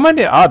 how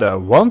many are there?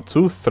 1,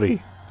 2,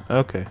 3.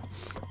 Okay.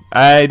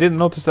 I didn't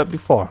notice that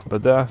before,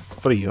 but there are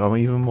 3 or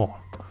even more.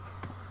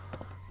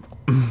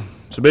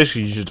 So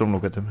basically you just don't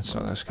look at them, it's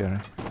not that scary.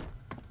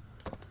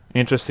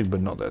 Interesting,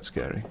 but not that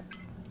scary.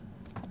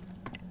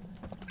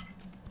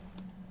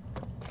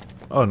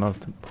 Oh, another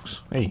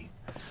tinderbox. Hey.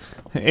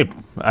 Hey,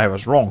 I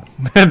was wrong.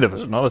 There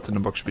was another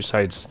tinderbox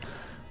besides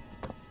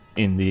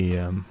in the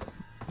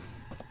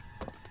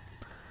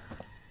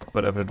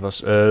whatever it was,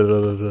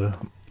 the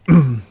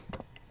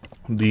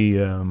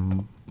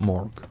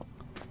morgue.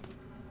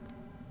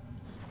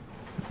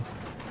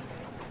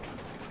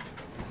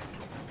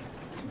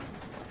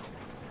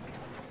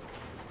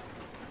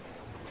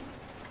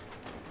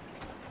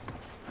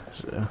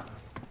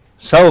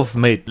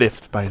 Self-made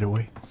lift, by the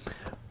way.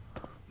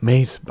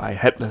 Made by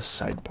Headless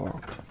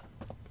Cyborg.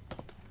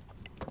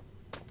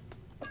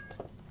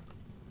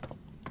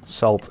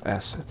 Salt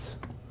acid.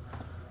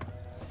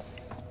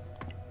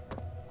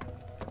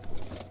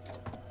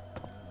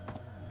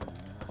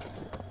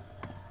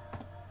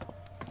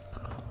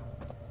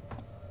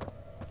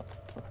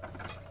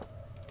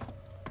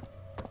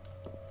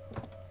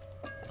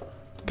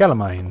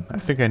 Calamine. I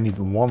think I need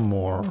one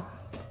more.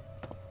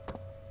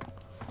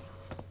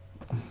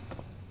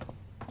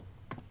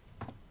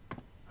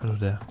 Hello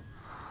there.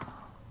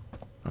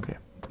 Okay.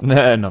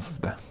 Enough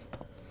of that.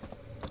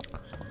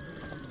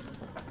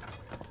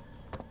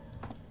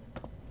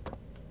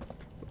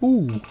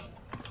 Ooh.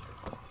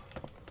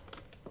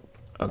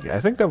 Okay, I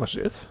think that was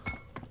it.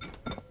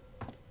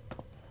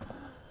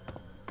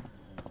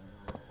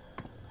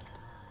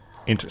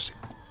 Interesting.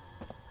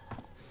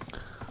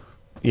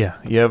 Yeah,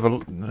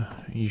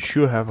 you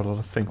sure have a lot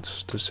of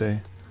things to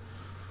say.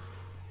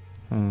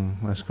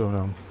 Let's go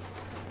down.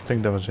 I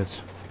think that was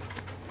it.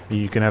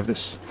 You can have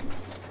this.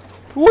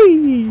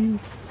 Whee!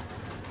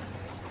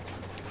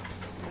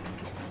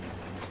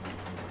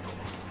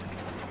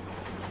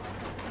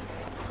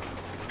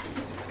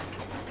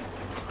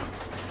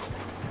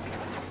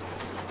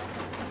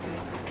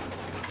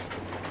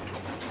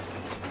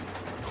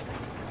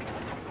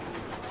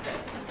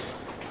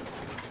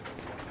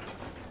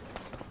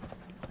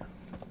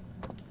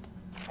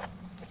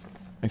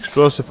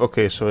 Explosive,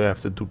 okay, so I have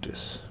to do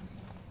this.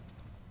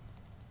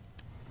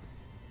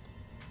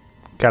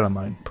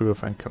 Calamine,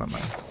 purifying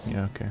calamine.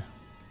 Yeah, okay.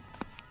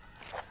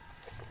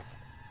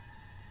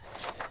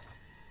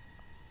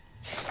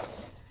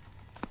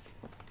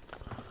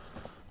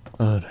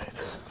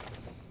 Alright.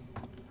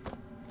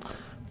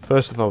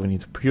 First of all, we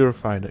need to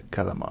purify the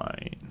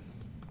calamine.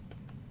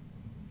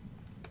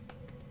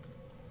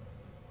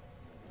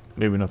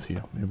 Maybe not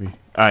here, maybe...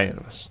 Ah, yeah,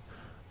 it was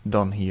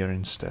done here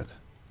instead.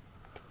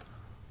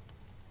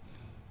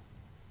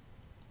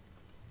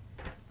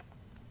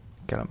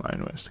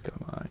 Calamine, where's the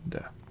calamine?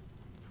 There.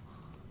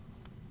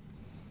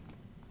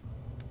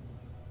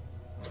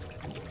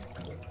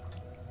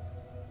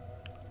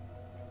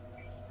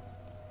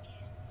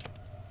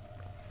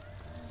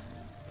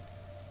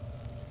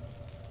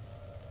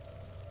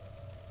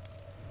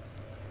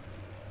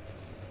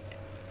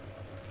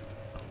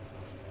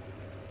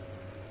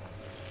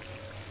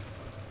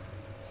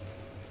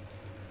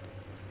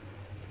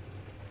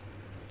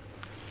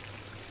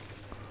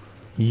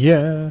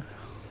 Yeah.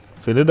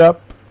 Fill it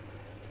up.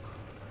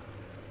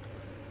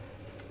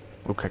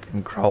 Look, I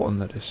can crawl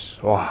under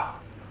this. Wow.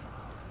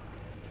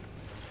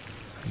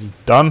 You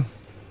done?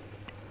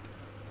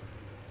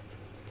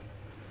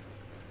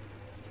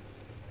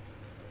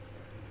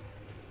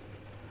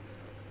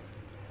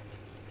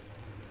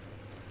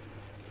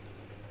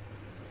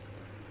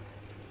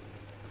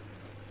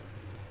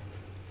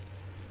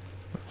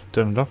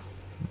 Turn it off.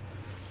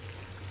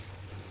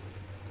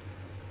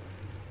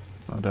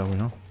 Oh, there we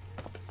go.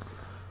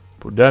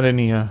 Put that in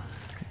here.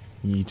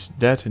 Eat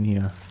that in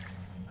here.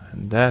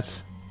 And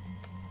that.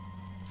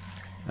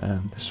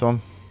 And this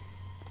one.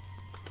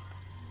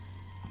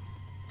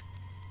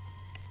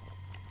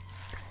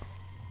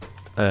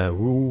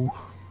 Woo.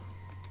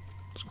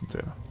 This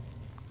container.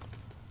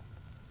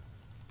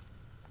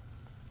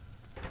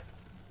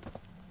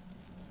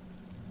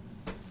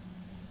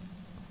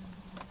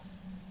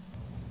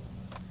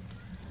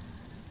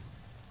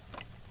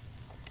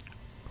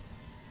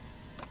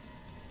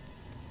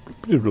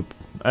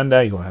 And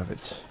there you have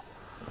it.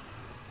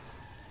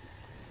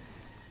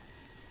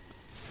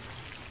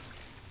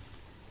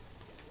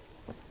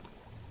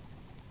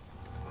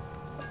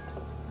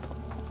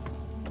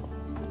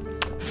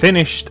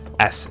 Finished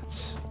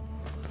assets.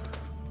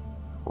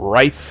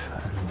 Ripe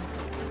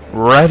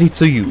and ready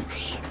to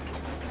use.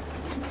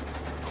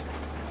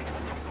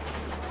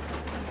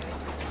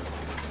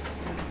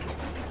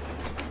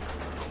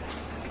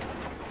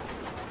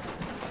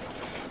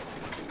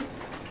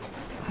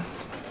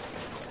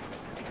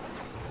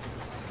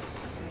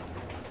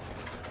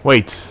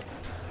 Wait.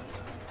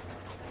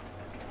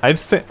 I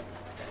think...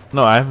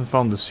 No, I haven't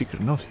found the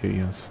secret note here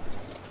yet.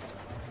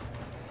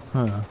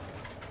 Huh.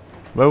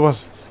 Where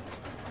was it?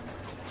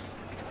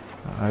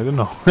 I don't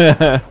know.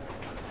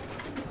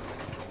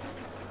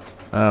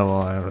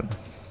 Well, I read.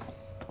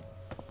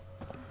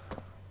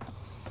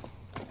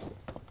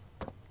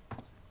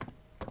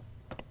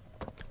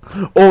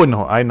 Oh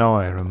no, I know,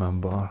 I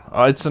remember.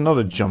 It's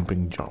another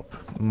jumping job.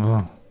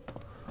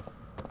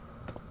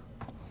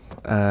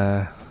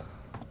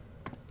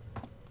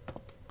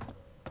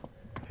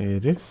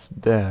 It is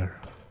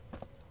there.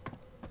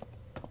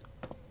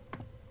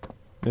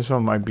 This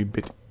one might be a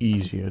bit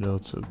easier though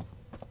to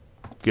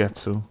get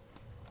to.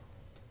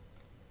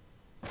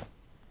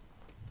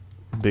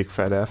 Big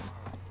fat F.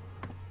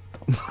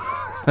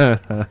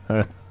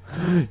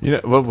 You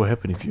know what will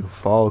happen if you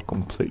fall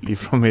completely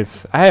from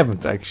it? I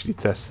haven't actually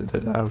tested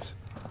it out.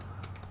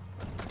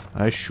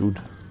 I should.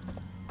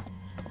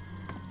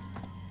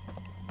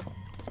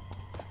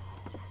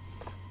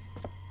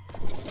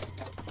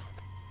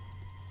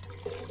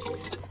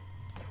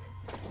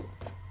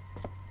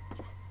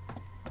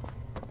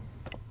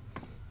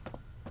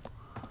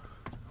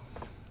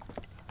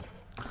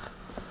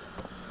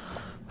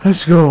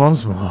 Let's go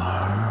once more.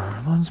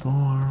 Once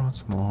more,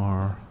 once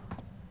more.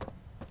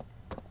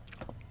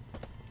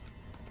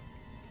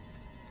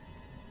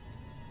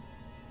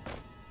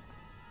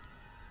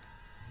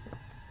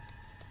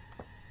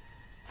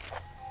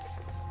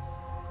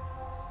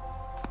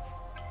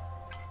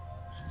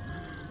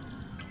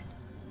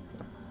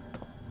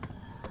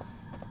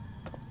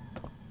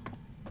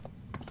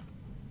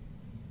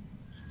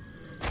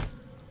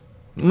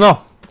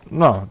 No,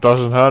 no,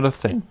 doesn't hurt a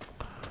thing.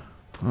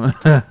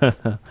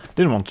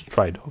 Didn't want to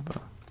try though,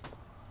 but...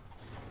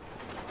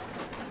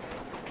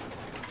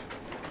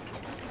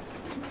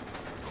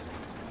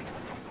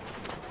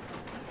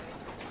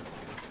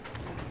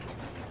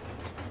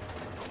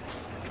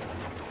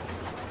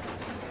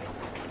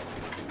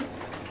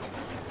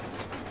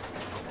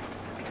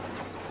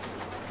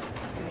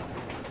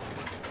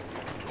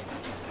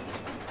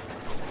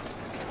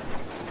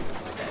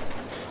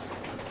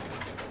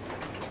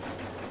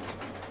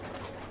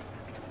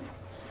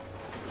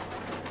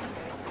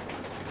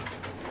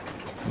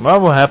 What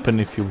will happen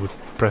if you would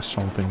press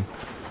something?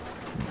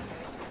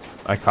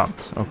 I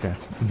can't. Okay.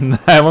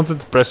 I wanted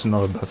to press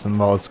another button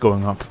while it's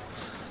going up.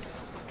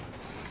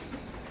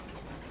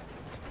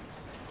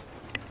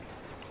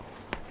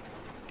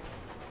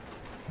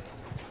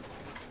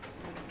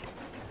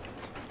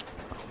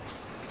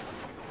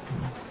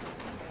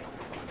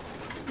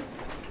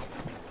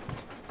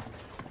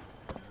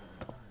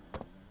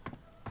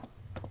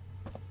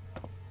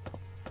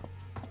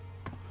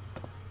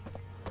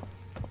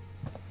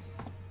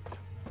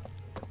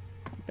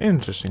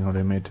 Interesting how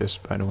they made this,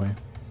 by the way.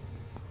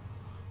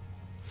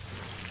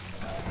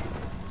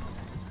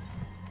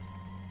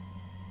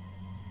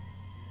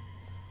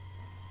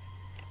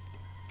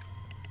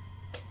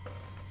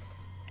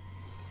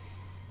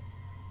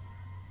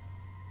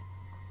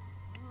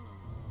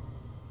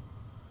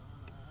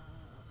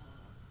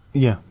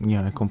 Yeah,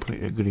 I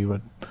completely agree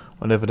with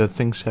whatever that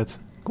thing said.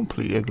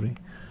 Completely agree.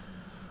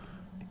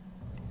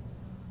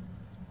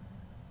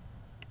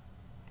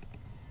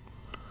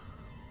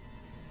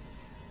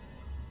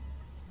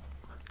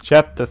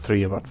 Chapter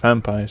 3 about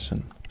vampires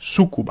and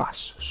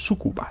succubus.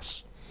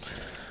 Succubus.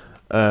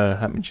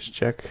 Let me just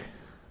check.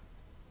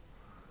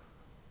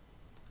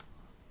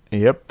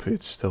 Yep,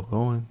 it's still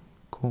going.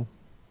 Cool.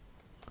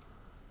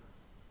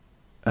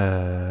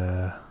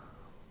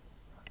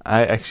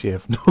 I actually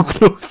have no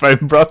clue if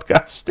I'm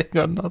broadcasting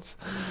or not.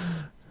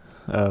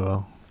 Oh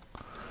well.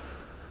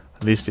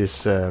 At least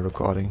it's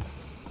recording.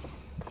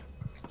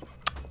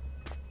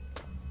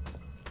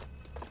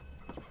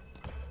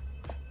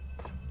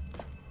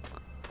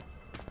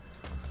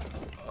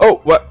 Oh,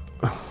 what?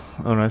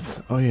 Alright.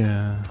 Oh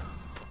yeah.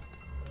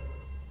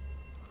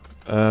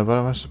 What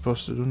am I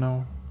supposed to do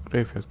now?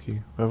 Graveyard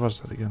key. Where was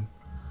that again?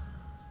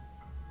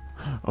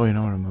 Oh, you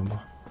know, I remember.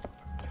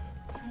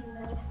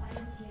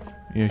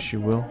 Yes,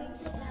 you will.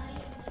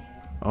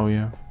 Oh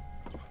yeah.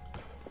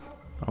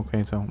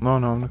 Okay, so no,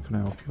 I'm not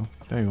gonna help you.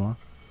 There you are.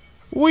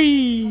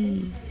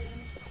 Whee!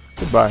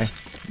 Goodbye.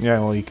 Yeah,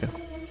 well, you can.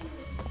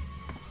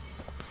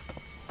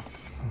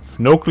 I've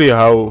no clue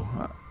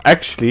how.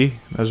 Actually,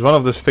 there's one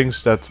of those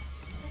things that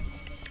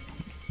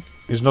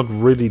is not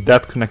really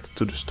that connected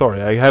to the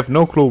story. I have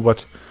no clue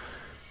what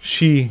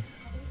she.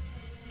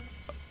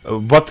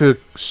 What the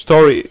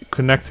story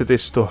connected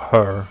is to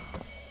her.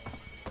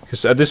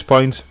 Because at this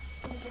point,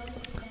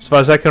 as far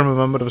as I can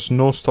remember, there was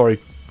no story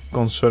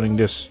concerning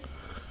this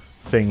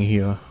thing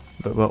here.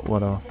 But well,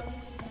 whatever.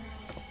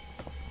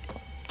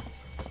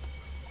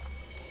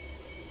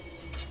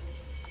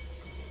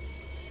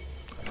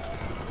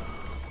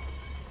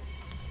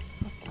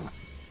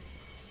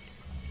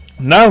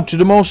 Now to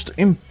the most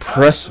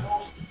impressive.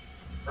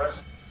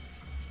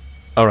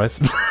 Alright.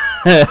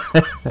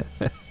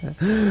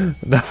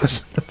 That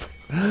was.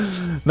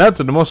 Now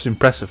to the most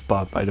impressive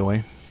part, by the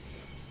way.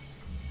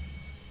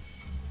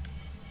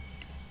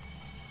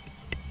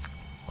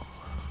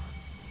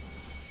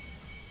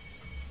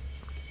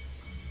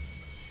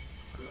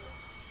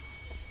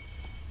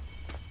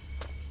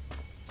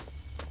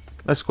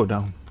 Let's go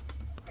down.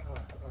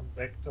 I'm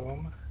back,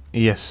 Tom.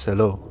 Yes,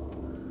 hello.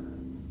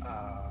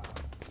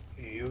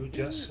 You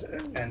just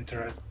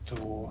entered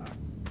to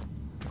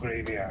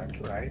graveyard,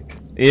 right?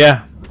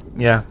 Yeah.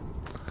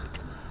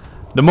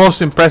 The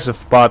most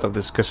impressive part of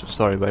this Christmas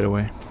story, by the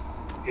way.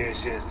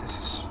 Yes, this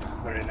is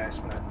very nice,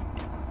 man.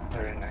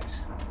 Very nice.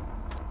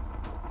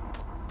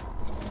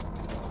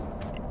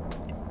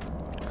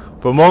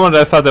 For a moment,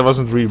 I thought I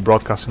wasn't really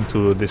broadcasting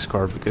to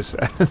Discord because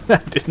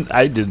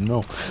I didn't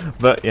know.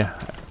 But yeah,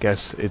 I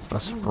guess it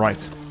was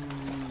right.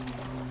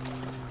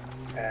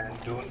 And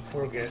don't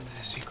forget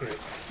secret.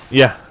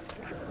 Yeah.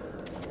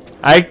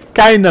 I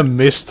kinda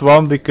missed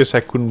one because I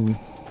couldn't.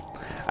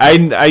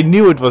 I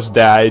knew it was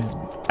there.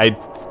 I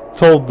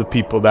told the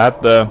people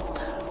that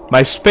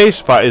my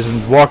spacebar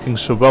isn't working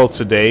so well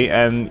today,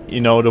 and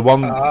you know the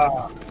one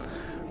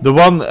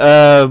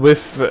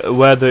with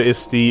where there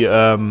is the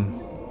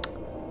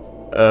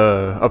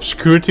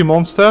obscurity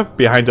monster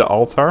behind the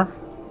altar.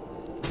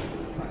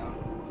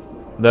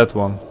 That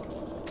one.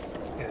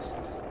 Yes.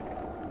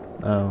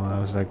 Oh, I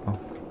was like, well.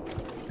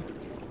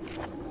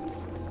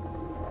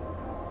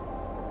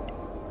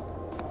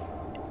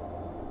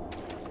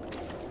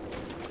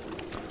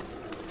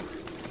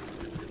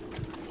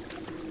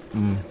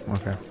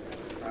 Okay.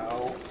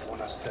 Now,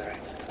 monastery.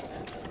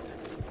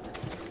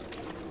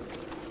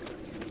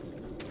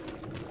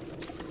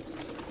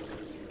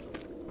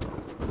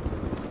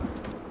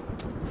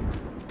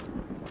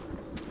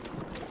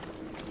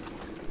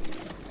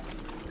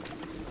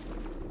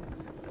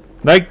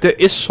 Like there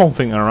is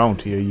something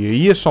around here. You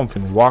hear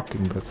something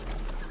walking, but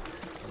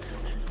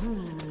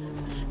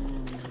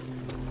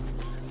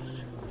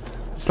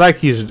it's like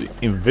he's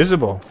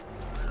invisible.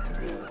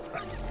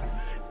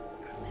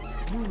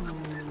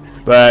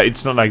 But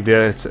it's not like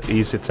that.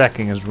 He's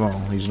attacking as well.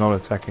 He's not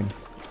attacking.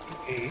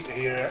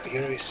 Here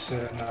is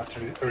not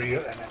a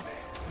real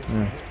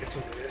enemy.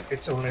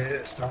 It's only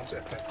a sound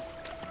effect.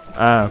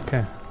 Ah,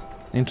 okay.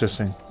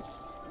 Interesting.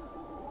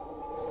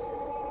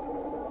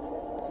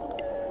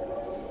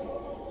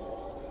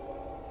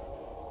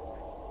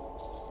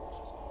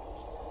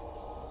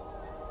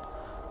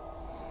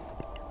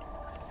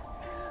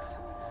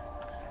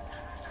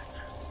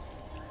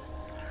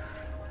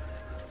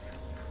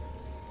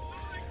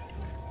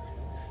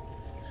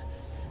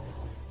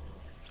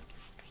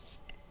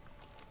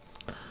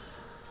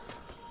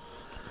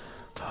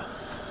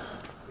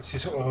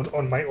 This is,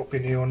 on my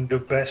opinion, the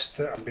best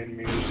ambient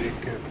music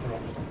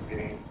from the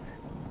game.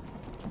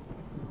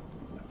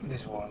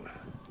 This one.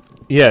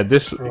 Yeah,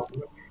 this.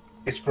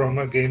 It's from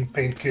a game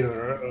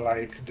Painkiller,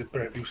 like the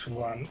previous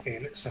one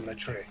in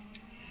Cemetery.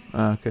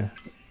 Ah, okay.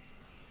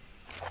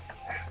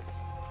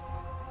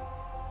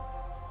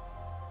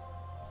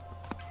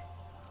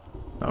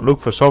 Now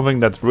look for something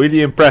that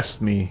really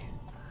impressed me.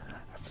 I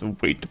have to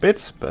wait a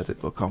bit, but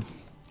it will come.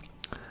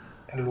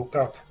 And look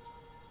up.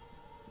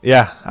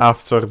 Yeah,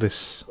 after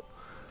this.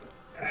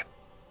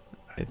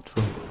 It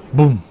will.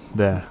 Boom!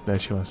 There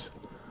she was.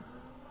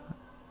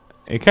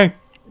 You can.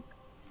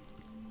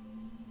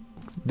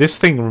 This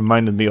thing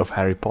reminded me of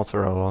Harry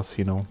Potter. I was,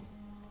 you know,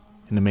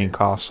 in the main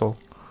castle.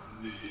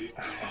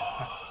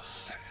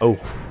 Oh,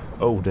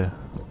 there.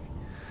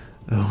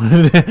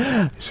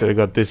 Should have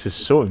got this. Is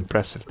so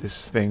impressive.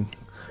 This thing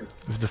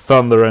with the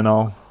thunder and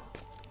all.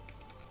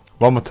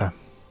 One more time.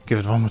 Give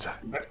it one more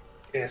time.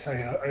 Yes,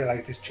 I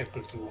like this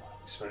chapel too.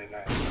 It's very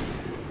nice.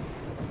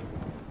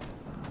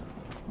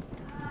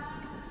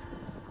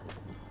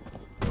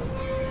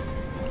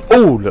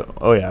 Oh,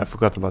 oh yeah, I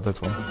forgot about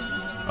that one.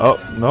 Oh,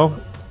 no.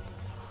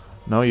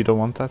 No, you don't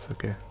want that?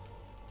 Okay.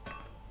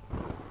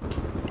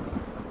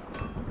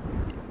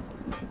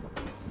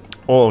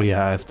 Oh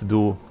yeah, I have to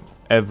do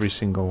every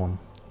single one.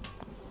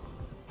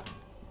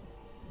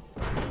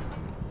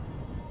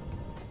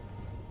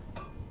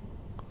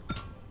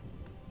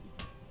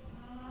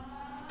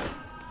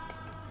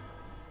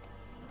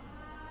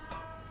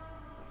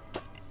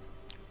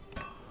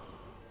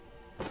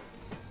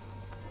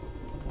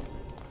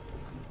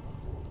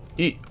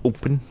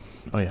 Open.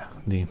 Oh yeah,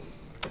 the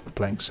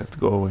planks have to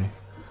go away.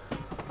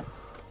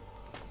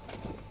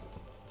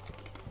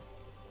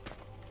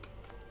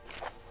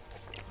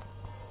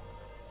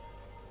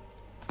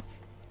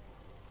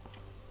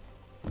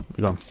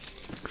 Be gone.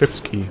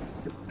 Crypt's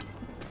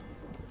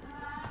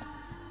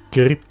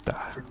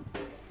Crypta.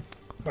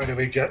 By the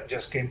way,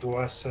 just came to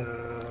us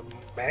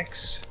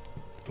Max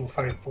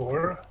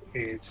 254.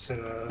 It's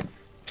a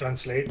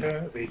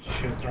translator which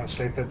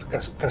translated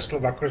Castle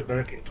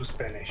Wackersberg into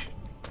Spanish.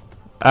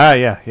 Ah,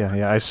 yeah.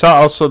 I saw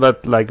also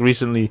that, like,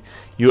 recently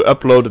you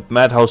uploaded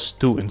Madhouse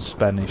 2 in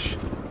Spanish.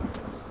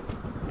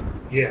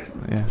 Yeah.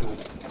 Yeah.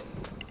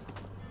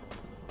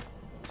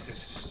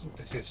 This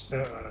is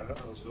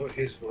also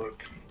his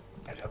work.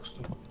 Madhouse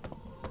 2.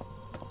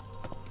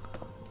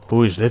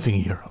 Who is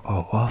living here?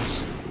 Oh,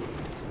 was.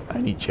 I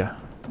need ya.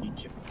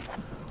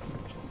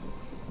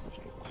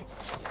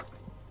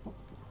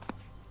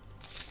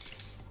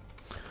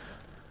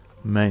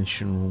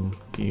 Mansion room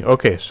key.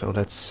 Okay, so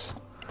let's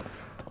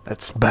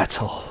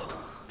battle.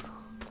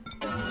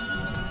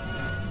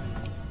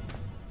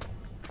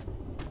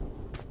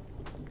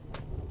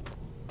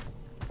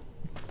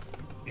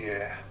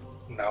 Yeah.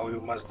 Now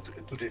you must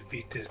to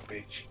defeat this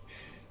bridge.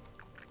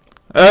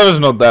 That was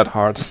not that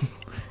hard.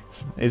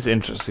 It's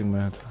interesting,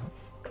 man.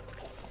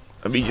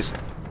 Let me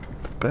just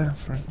prepare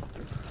for it.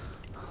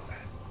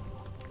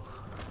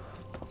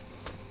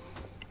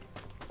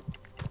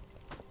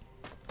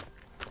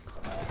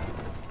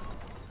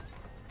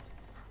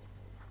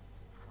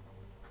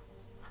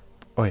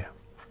 Oh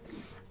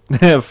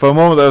yeah. For a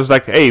moment I was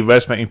like, hey,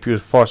 where's my impure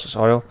forces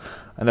oil?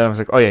 And then I was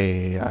like, oh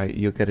yeah,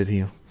 you get it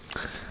here.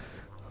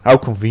 How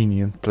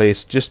convenient.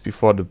 Place just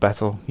before the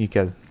battle. You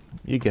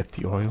get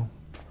the oil.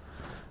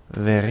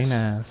 Very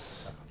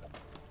nice.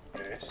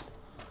 Yes.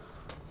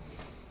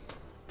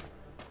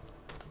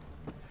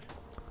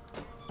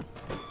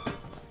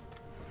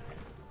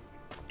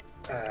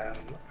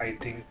 I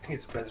think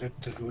it's better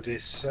to do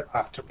this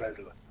after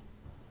battle.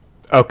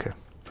 Okay.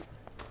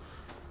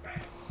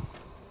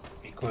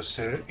 Because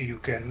you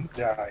can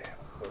die,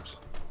 of course.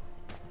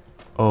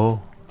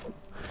 Oh.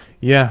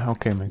 Yeah,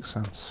 okay, makes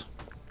sense.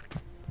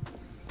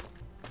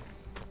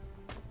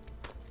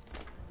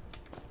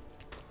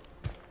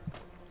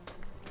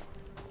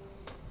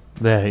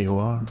 There you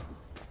are.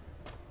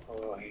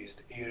 Oh, here is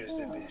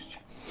the best.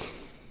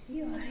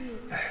 You are here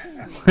to kill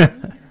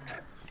me.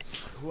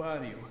 Who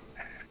are you?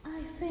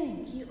 I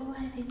think you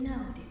already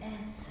know the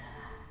answer.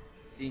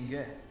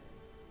 Inge.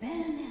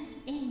 Baroness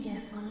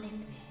Inge von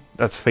Lipnitz.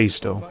 That face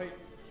though.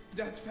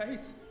 That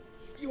face.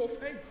 Your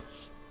face.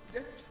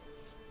 That's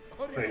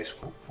horrible. Face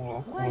full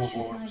of Why should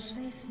my worms.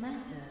 face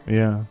matter?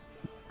 Yeah.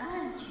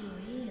 Aren't you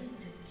here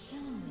to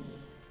kill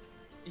me?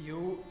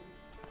 You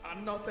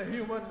are not a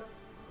human.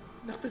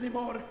 Not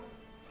anymore.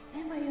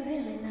 Am I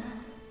really not?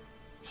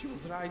 She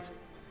was right.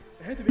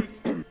 Hedwig,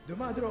 the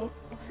mother of...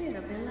 Of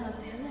your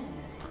beloved Helena,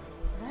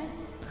 right?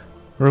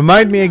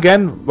 Remind me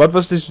again, what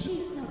was this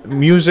She's not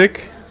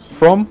music as she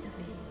from? used to be.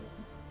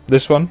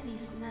 This one? At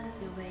least not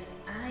the way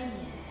I am.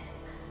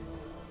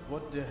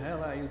 What the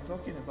hell are you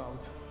talking about?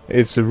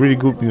 It's a really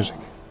good music.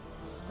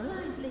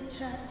 Blindly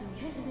trusting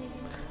Hedwig,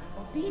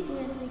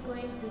 obediently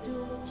going to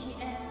do what she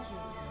asks you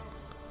to.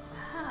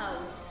 How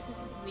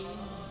sweet.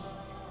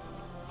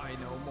 I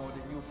know more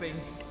than you think.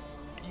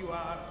 You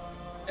are...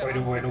 By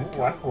the way,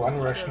 one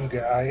Russian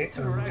guy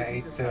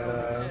made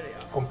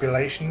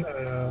compilation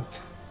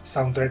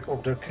soundtrack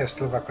of the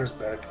Castle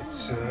Wackersberg.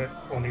 It's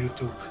on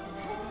YouTube.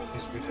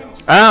 This video.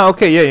 Ah,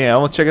 okay, yeah, I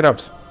will check it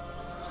out.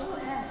 Go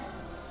ahead.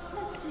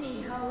 Let's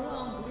see how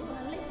long will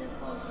a little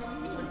boy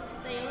from Munich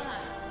stay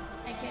alive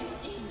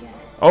against Inge,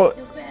 Oh,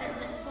 the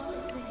Baroness von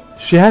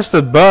Lipnitz. she has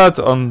that bird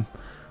on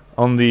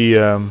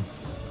the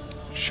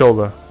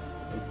shoulder.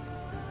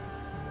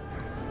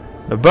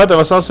 The bird that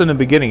was also in the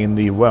beginning in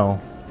the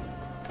well.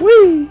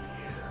 Whee!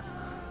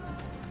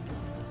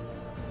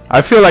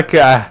 I feel like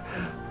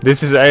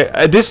this is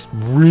this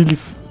really.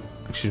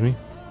 Excuse me.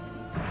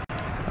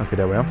 Okay,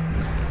 there we are.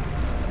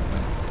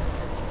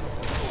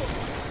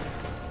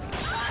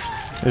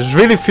 This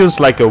really feels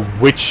like a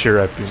Witcher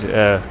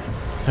episode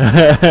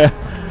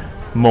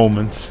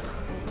moment.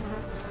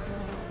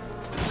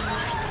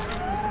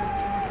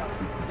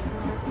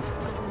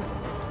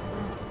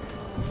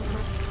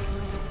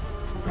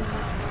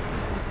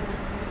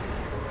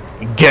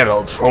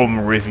 Geralt from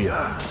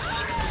Rivia.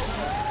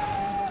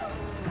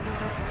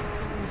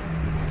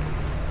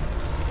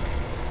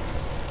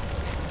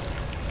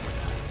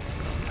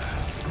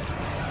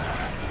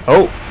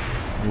 Oh,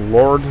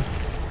 Lord.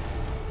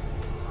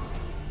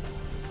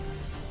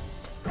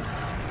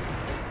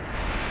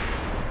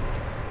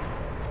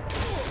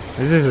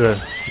 This is a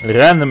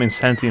random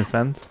insanity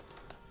event.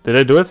 Did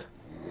I do it?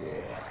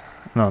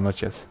 No, not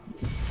yet.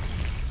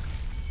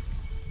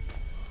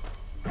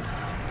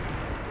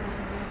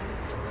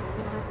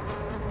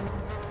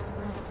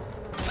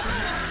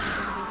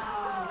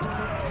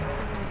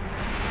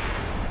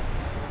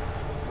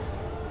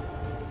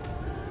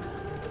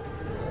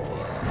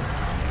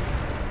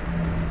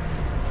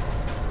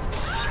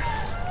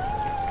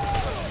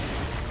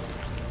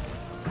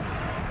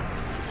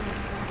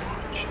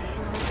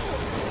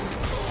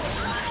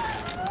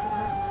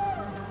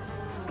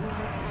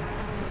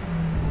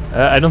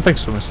 I don't think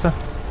so, mister.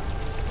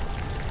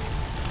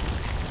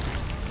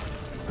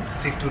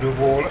 Stick to the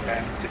wall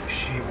and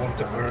she won't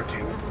hurt you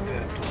too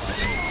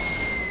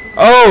much.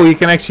 Oh, he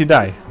can actually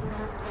die.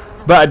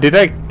 But did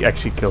I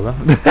actually kill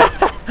him?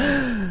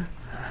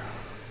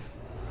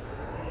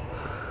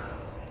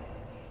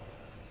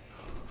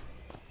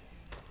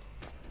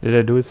 Did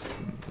I do it?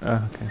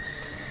 Okay.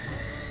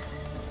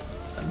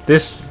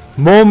 This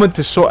moment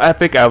is so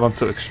epic, I want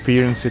to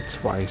experience it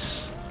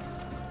twice.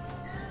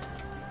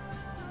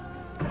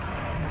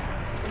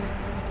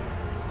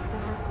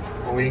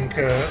 Going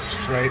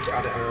straight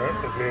at her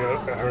will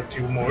hurt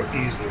you more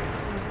easily.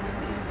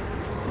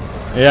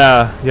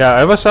 Yeah,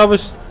 I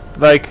was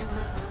like...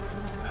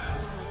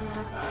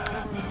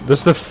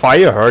 Does the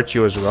fire hurt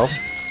you as well?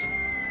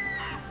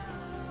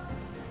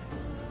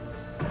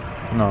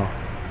 No.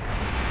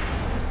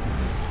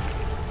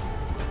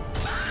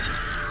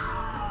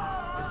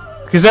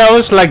 Because I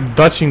was like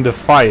dodging the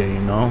fire,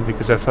 you know,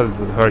 because I thought it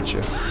would hurt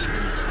you.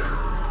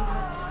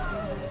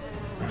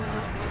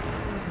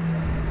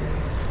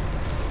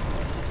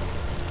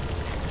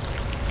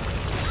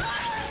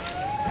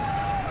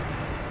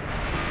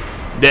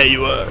 There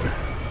you are.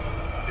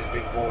 This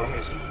big worm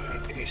is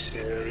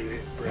really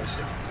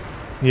impressive.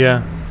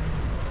 Yeah.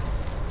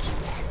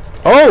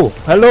 Oh,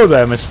 hello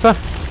there, mister.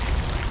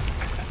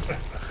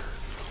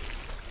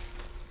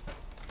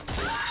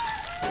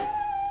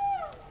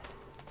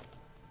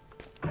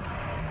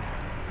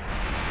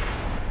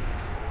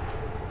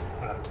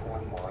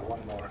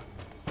 One more.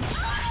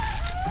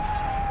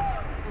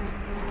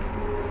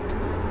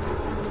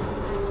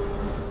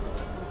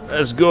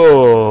 Let's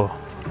go.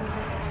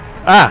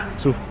 Ah,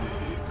 so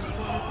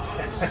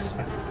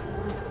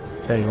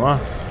there you are.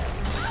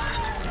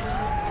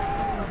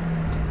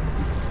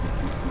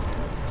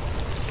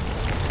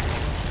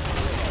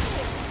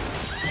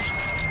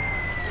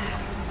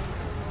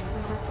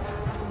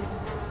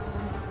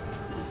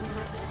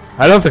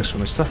 I don't think so,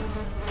 mister.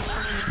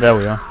 There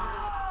we are.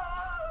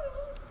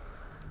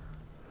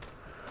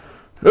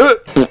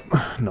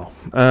 No.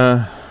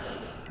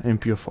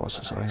 Impure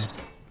forces, I...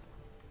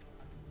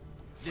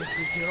 This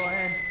is your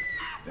end.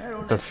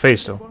 Baron, That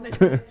face, though.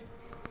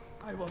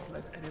 I won't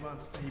let anyone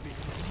stay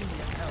between me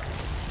and hell.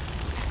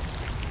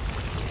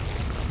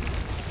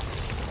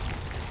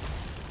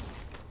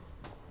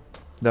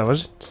 That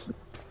was it.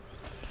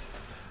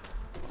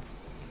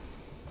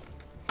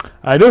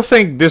 I do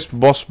think this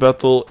boss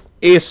battle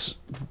is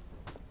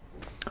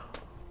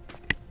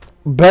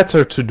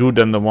better to do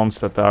than the ones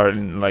that are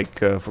in, like,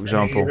 for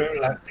example... Here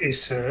left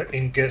is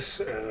in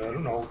guess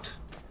note.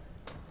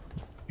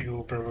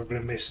 You probably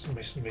missed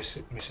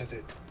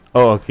it.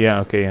 Oh, okay,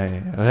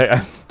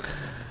 yeah.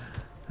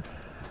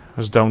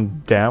 Was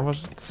down there,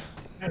 was it?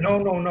 No,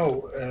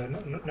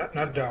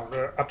 not down,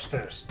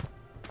 upstairs.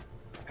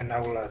 And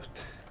now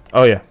left.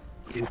 Oh, yeah.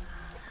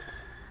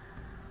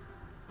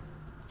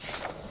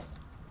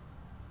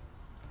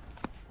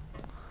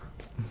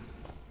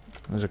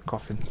 There's a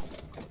coffin.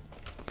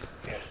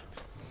 Yeah.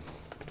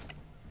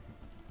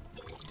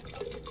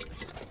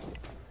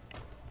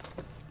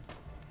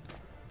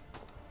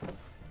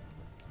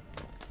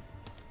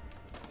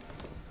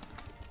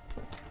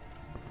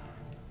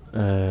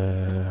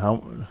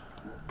 How?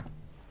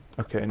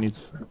 Okay, I need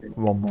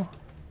one more.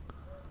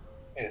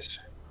 Yes,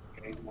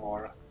 you need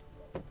more.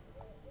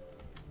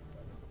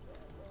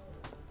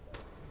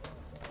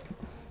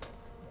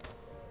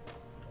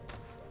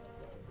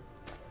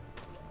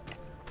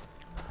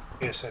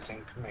 Yes, I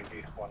think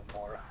maybe one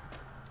more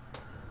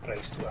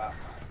place to have.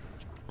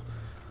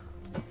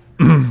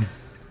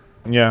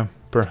 Yeah,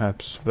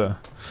 perhaps, but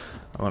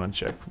I wanna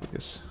check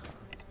because...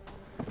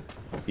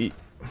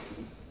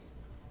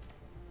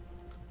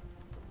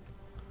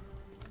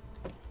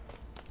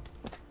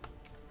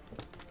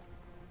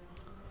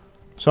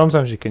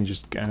 Sometimes you can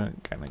just kinda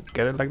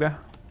get it like that.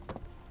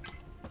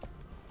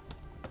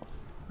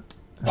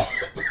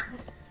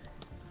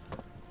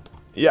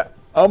 Yeah,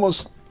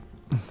 almost.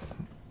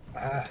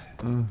 But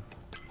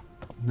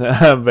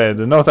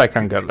the note I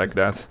can't get like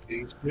that.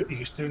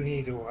 You still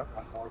need one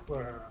more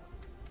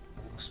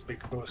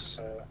because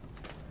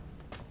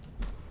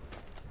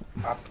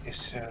up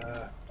is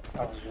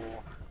our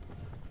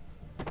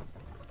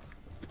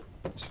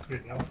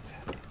secret note.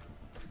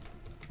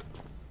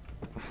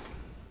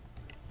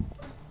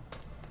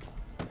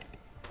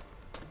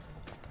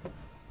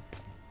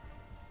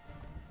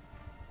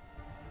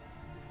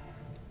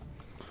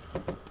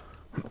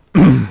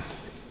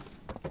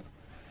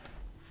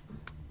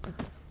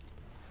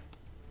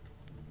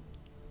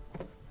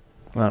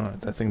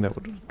 Alright, I think that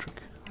would do the trick.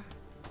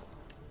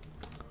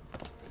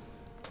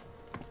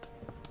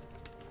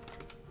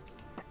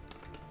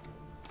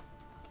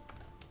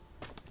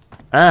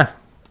 Ah!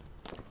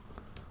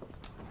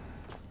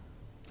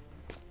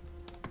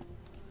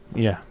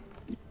 Yeah.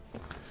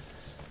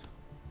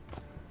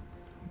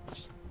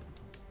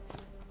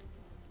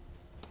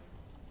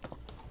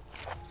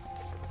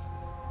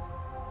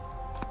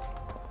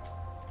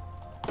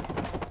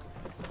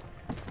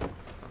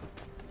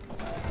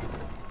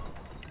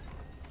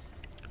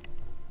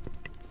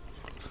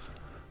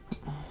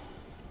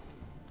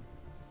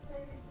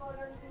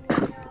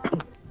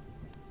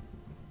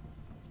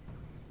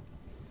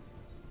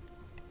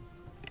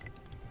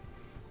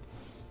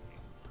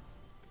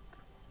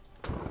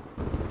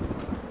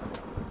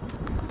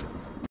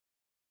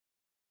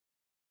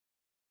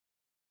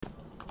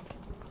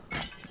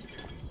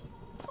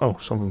 Oh,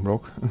 something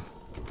broke.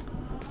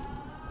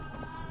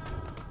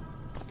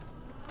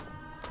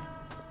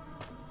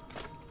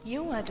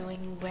 You are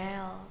doing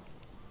well,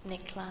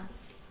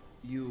 Niklas.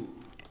 You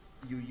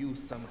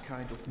use some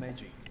kind of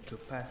magic to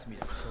pass me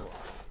that sword,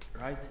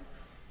 right?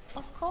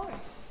 Of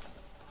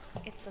course.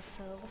 It's a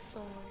silver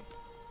sword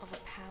of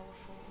a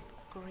powerful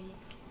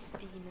Greek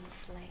demon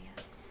slayer,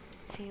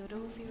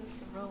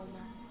 Theodosius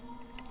Roman,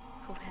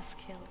 who has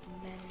killed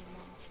many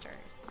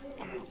monsters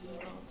and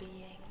evil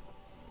beings.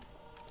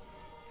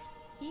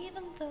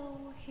 Even though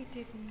he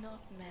did not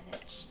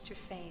manage to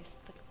face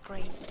the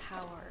great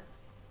power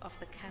of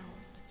the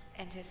Count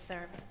and his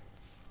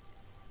servants,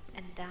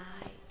 and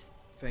died.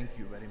 Thank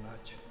you very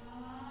much.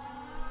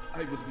 I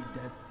would be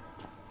dead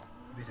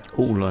without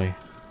Oh, you. lie.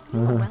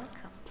 You're welcome.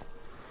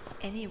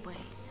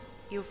 Anyway,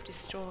 you've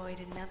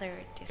destroyed another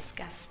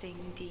disgusting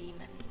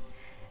demon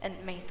and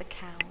made the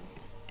Count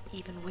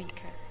even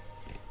weaker.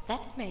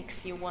 That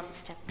makes you one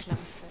step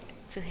closer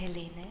to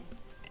Helene.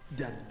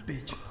 That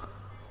bitch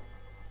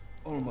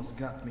almost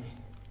got me.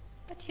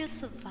 But you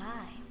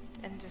survived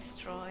and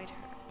destroyed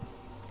her,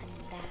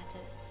 and that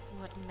is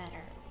what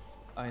matters.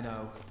 I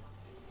know.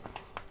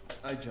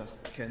 I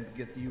just can't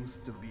get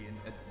used to being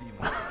a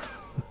demon.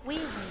 We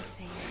will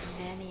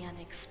face many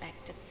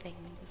unexpected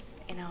things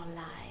in our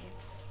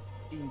lives.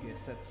 Inge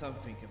said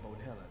something about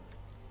Helen.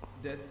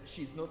 That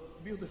she's not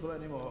beautiful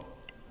anymore.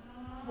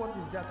 What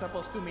is that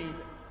supposed to mean?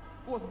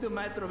 What's the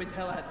matter with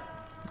Helen?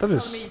 That Tell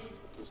is... me.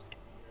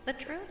 The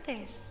truth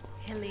is,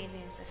 Helene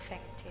is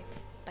affected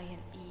by an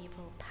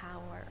evil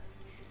power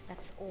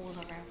that's all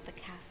around the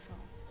castle.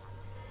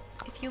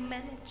 If you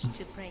manage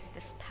to break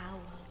this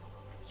power,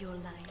 your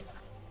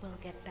life will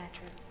get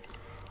better,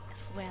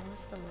 as well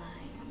as the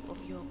life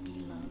of your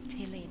beloved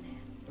Helene.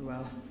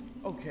 Well,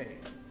 okay.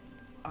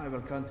 I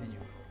will continue.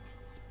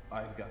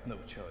 I've got no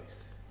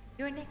choice.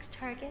 Your next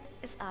target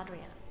is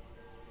Adrian.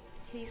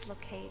 He's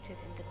located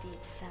in the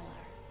deep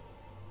cellar.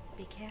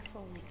 Be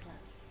careful,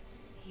 Niklas.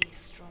 He's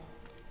strong.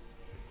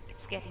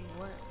 It's getting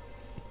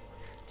worse.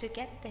 To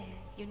get there,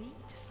 you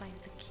need to find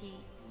the key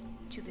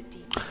to the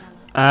deep cellar.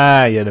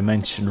 Ah, yeah, the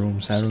mansion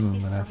rooms. I Should be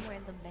remember that. somewhere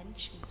in the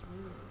mentions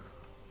room.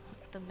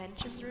 The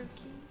mentions room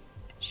key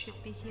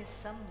should be here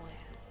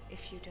somewhere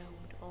if you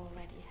don't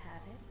already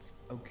have it.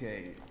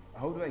 Okay,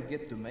 how do I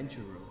get to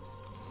mansion rooms?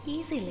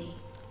 Easily.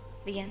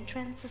 The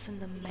entrance is in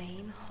the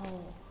main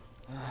hall.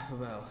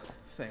 Well,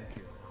 thank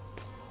you.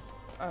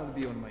 I'll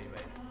be on my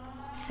way.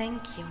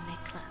 Thank you,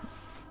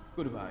 Niklas.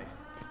 Goodbye.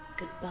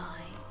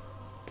 Goodbye,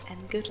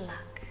 and good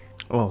luck.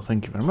 Well,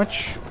 thank you very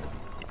much.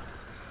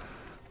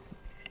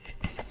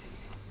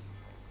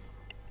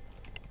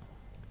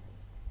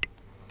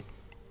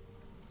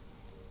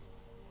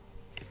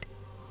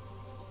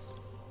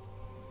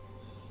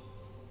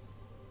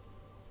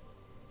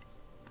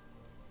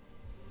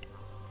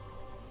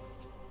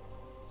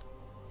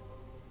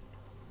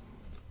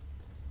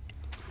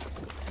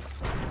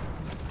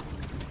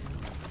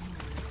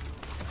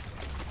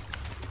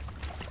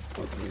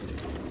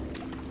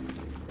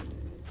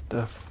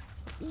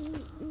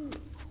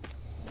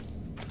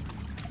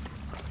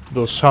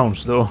 Those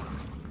sounds, though.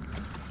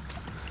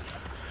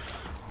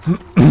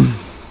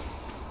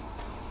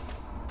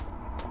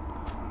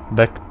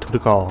 Back to the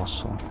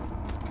castle.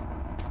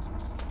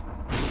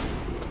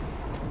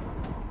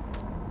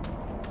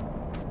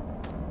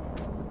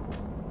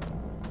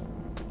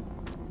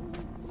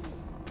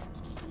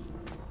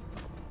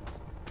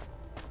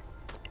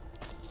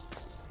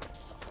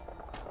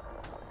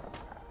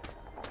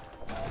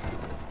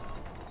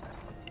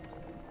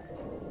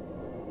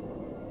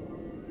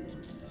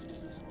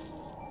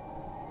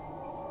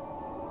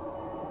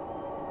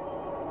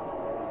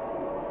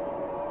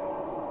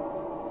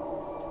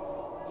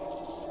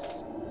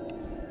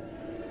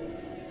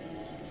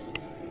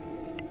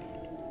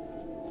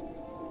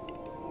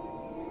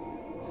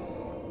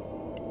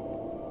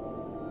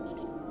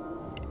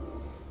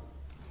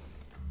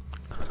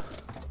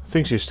 I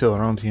think she's still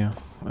around here.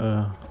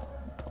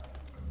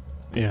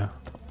 Yeah.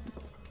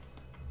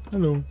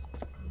 Hello.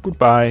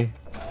 Goodbye.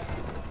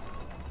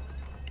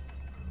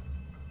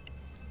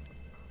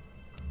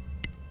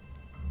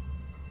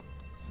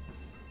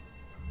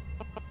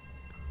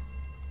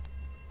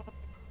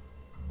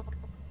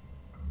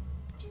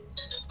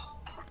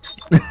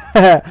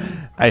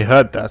 I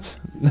heard that.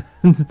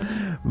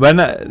 When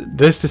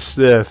there's this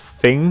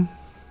thing.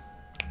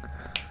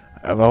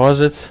 What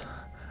was it?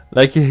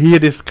 Like you hear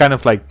this kind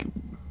of like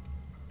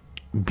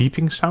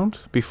beeping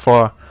sound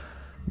before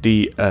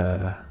the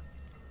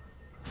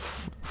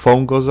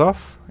phone goes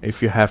off.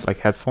 If you have like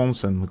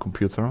headphones and the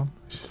computer on,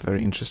 it's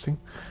very interesting.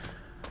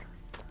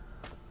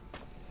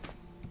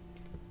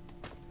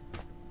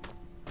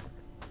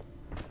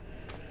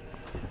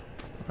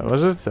 What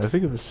was it? I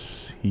think it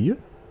was here.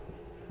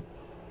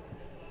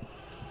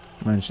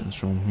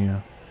 Mansions room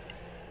here.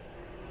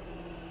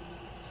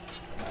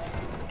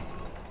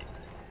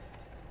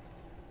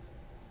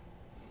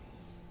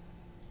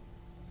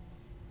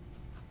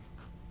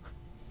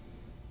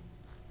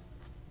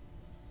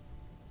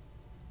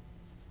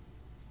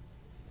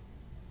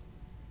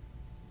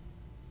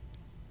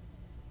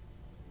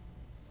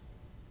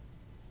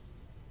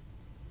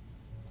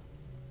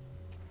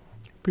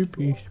 Beep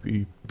beep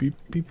beep beep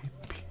beep beep.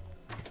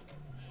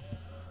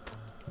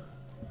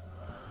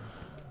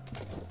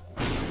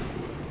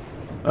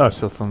 Oh,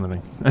 still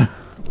thundering.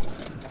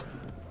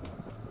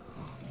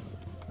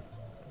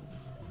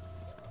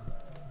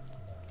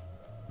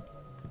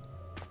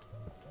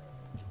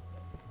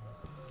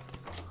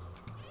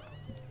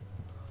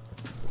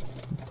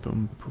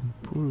 Boom, boom,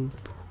 boom.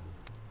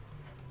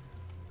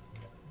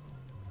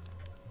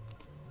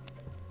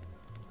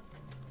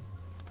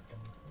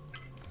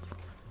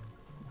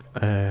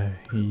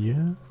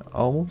 Yeah,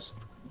 almost.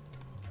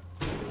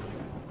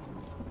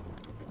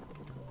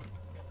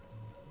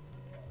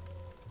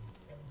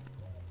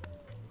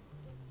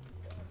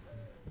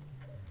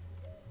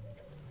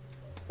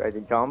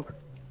 Ready to jump?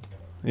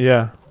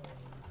 Yeah.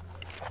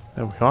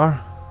 There we are.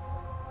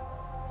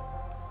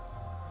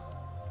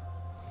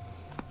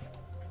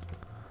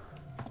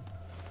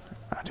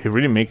 Are they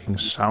really making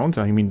sound?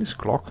 I mean this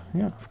clock?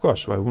 Yeah, of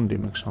course. Why wouldn't they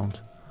make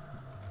sound?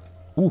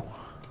 Ooh.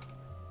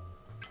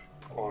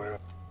 Oh, yeah.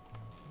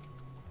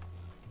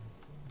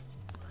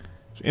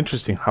 It's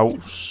interesting how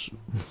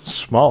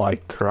small I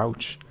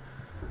crouch.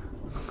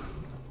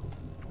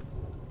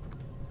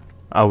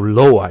 How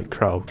low I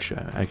crouch,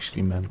 I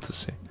actually meant to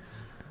say.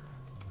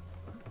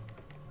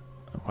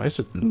 Why is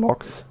it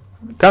locked?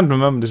 I can't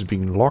remember this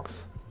being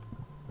locked.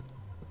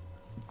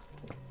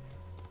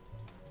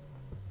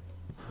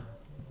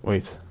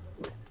 Wait.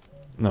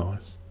 No.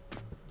 It's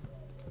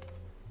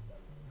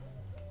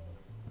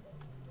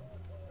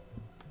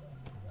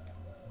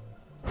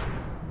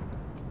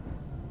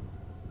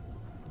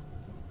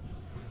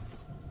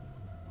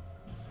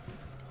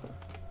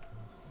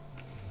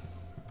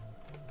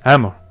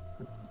hammer.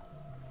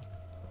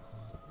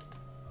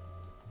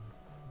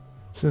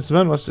 Since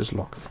when was this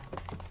locked?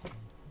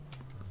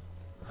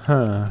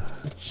 Huh.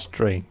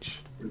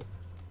 Strange.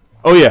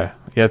 Oh yeah,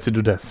 you had to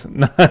do that.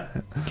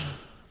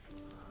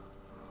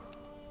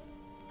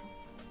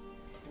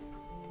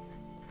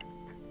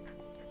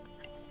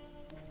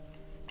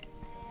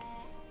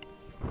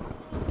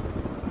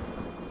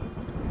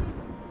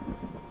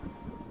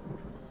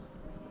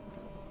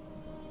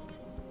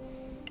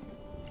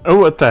 Oh,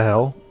 what the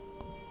hell?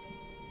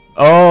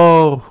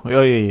 Oh,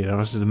 yeah, that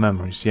was the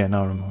memories. Yeah,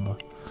 now I remember.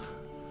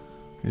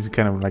 It's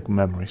kind of like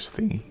memories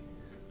thingy.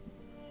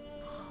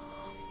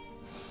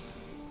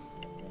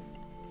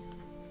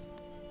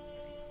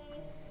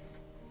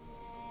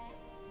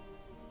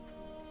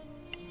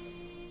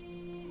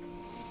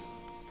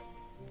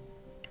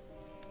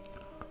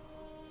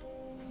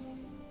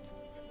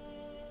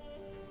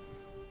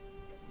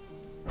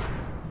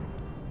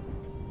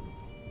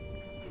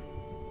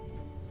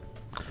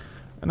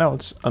 And now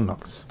it's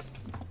unlocked.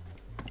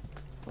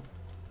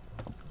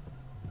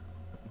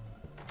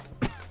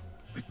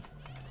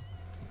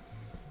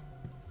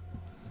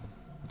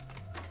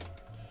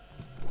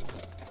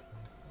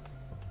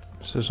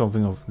 Is there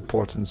something of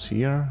importance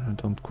here? I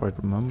don't quite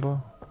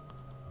remember.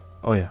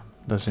 Oh yeah,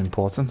 that's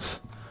important.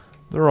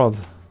 The rod.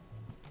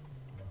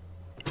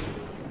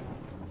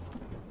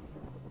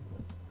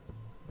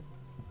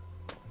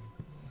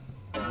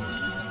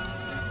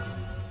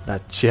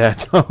 That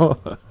chat.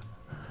 Oh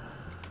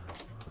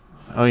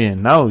yeah,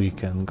 now we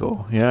can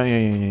go. Yeah.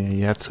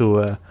 You had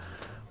to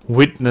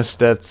witness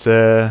that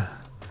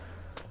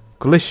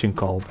collision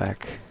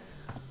callback.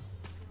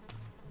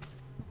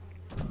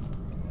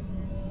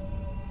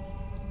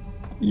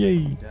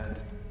 Yay!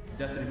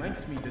 That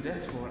reminds me the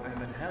dance floor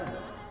I'm in hell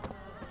now.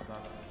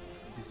 But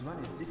this one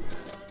is different.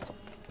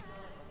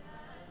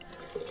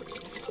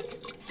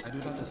 I do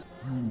not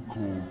understand. You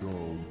called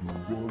out the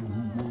one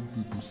who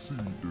wanted to see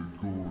the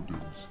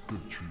golden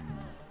statue.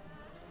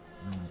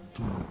 You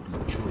took the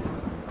child to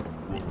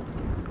one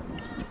who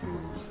was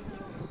first,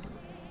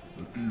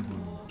 and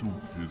even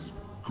took his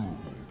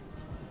comment.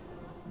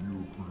 You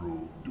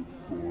broke the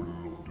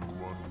bottle of the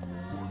one who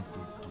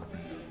wanted to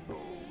be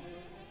alone,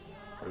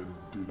 and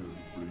didn't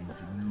bring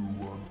the new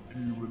one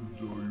even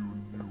though you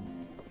knew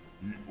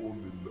he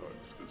only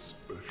likes a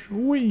special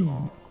Wee.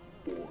 dark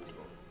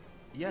water.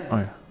 Yes, Oh,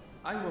 yeah.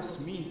 I was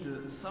mean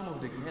to some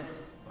of the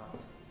guests, but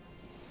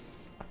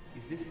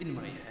is this in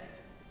my head?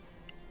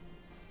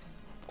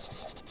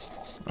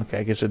 Okay,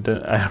 I guess I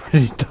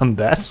already done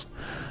that.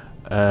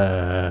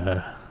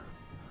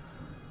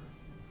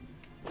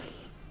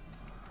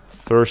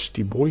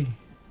 Thirsty boy.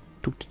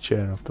 Took the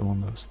chair of the one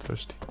that was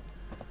thirsty.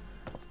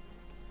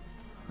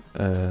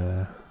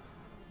 The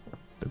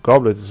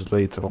goblet is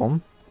later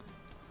on.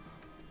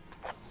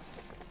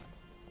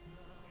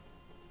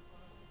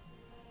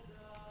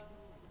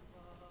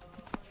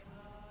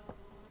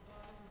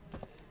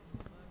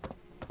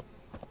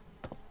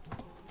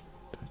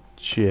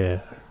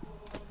 Chair.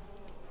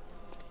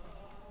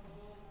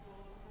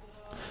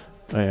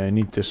 Oh yeah, I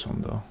need this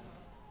one though.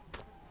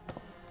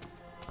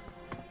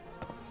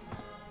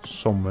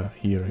 Somewhere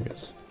here, I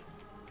guess.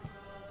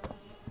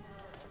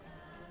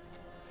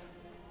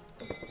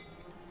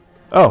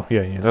 Oh,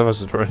 yeah, that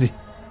was it already.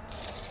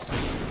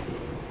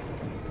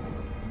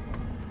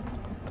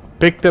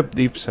 Picked up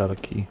deep cellar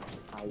key.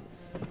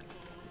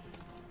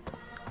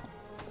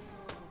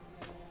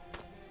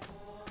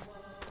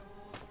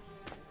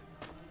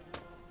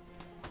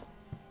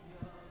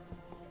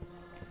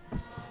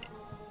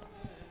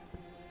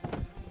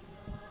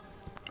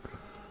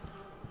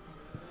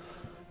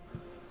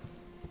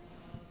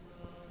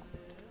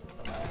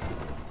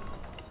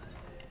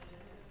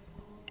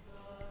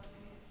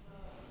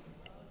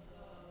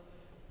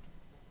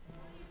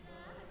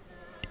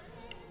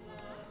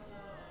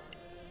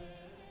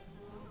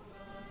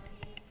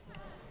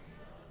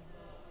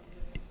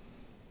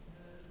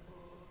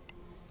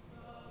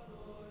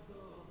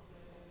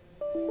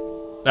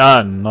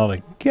 Ah, not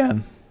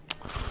again.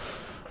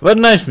 But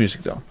nice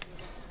music though.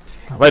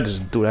 Why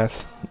does it do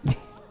that?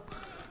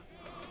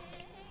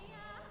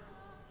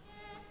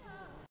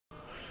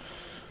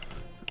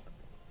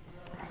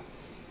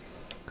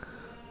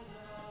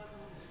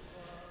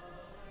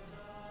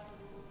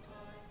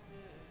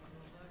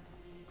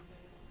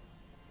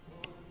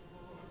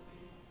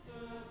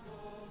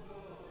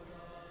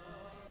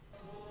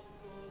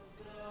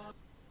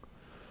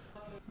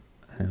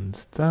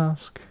 End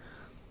task.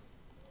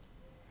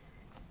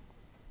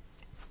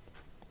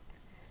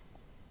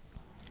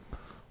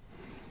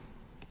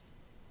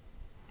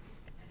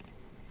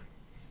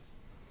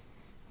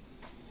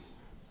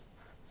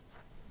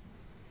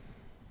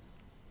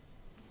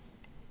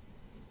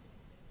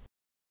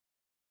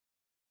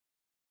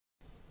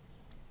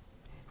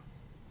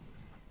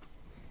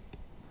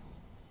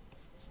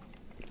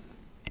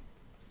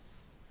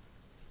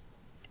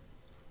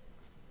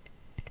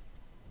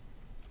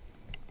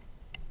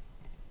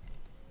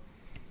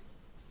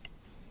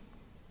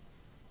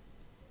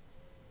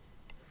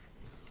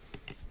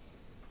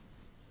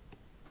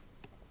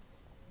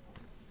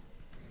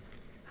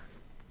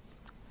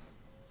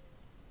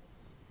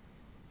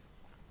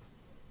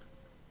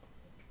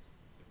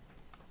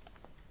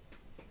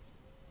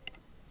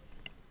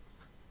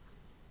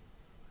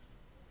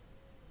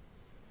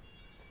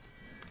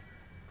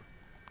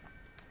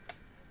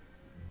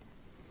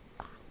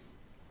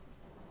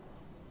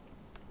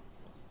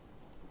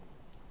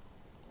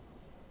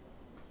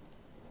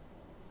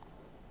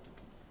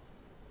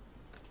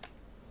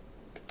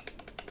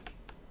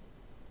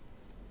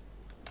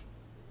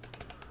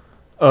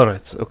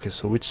 Alright, okay,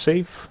 so which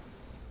save?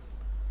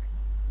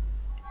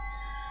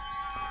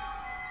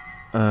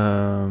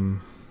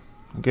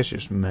 I guess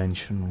just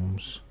mansion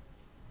rooms.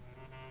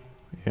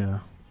 Yeah.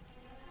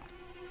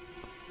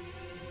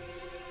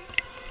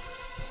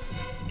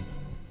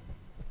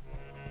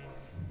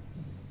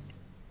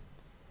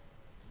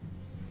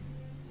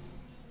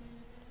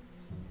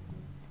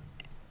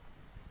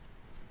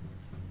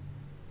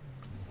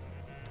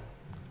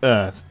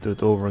 Let's do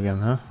it over again,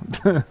 huh?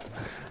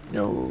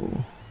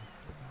 No.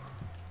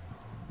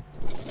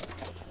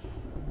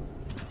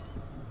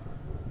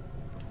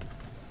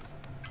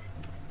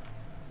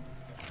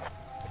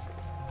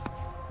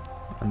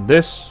 And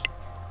this.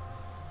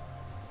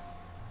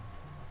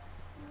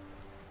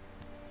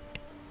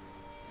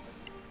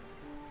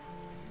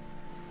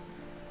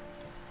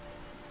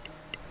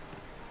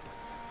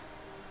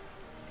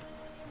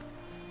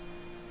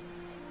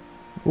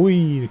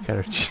 Wee, the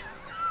carriage.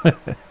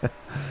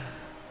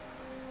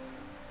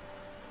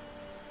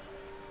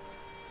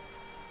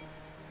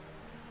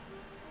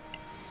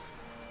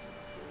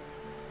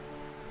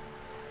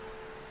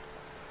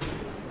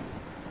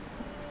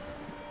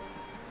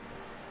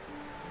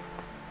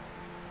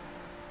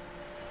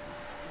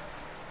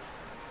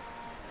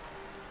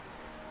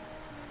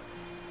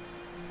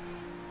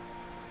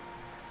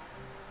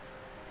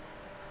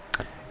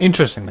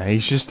 Interesting. Now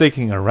he's just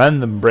taking a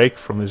random break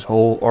from his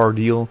whole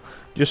ordeal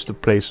just to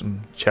play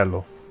some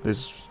cello.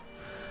 This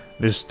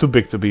is too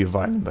big to be a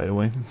violin, by the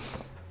way.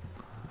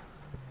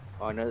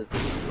 I know that the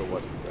score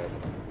wasn't red.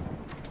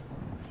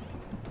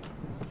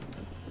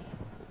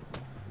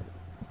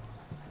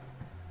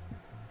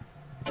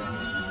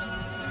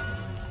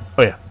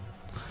 Oh yeah,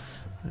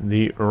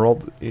 the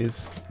rod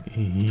is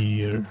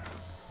here.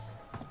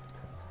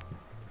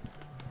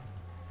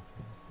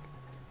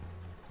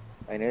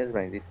 I know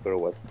my Discord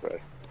was red.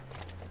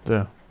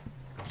 There.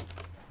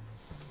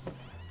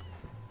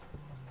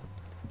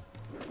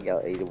 Yeah,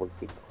 it will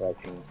keep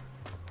crashing.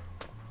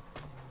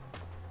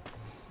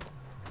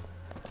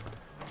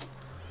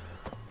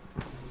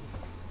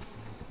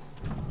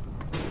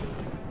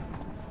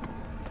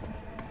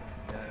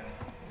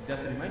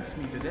 That reminds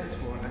me the dance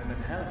floor I'm at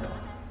Helga.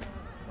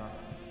 But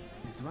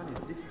this one is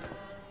different.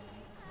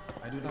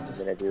 I do not I'm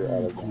understand. gonna do Who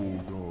Alex.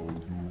 called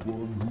out the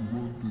one who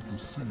wanted to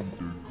see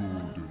the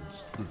golden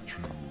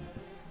statue?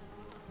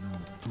 You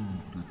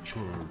took the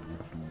child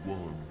of the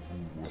one who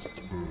was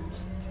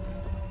first.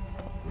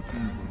 And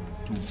even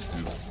took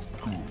his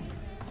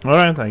good.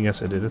 Alright, I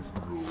guess I did it.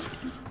 Broke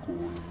the coil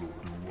of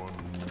the one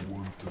who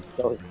wanted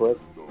That was quick.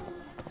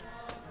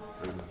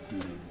 and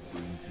didn't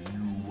bring the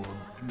new one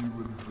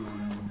even though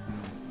you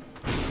knew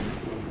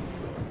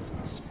it was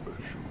a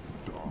special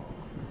dark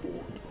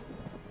portal.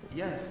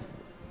 Yes,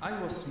 I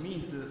was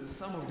mean to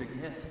some of the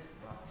guests,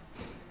 but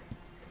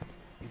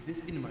is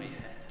this in my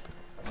head?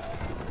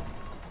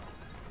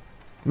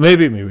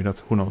 Maybe, maybe not.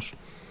 Who knows?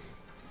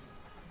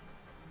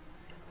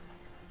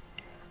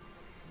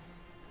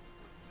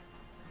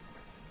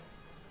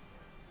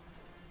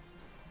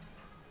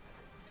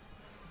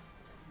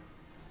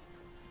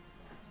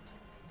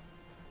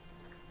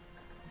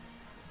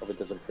 Hope it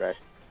doesn't crash.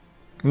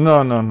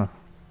 No, no, no.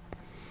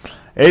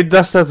 It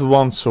does that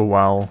once a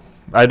while.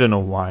 I don't know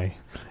why.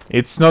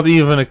 It's not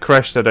even a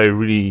crash that I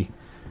really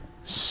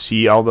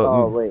see all the.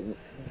 Oh wait,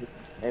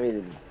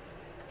 maybe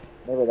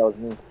that was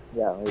me.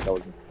 Yeah, maybe that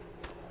was me.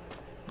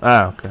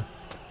 Ah, okay.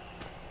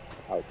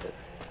 Okay.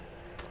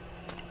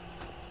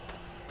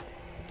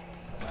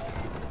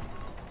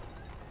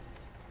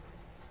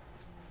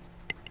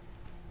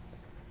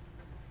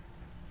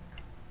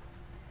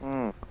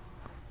 Hmm.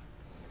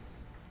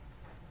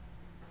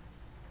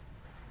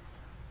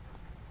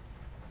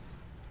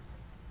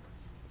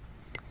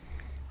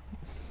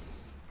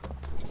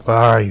 Where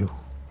are you?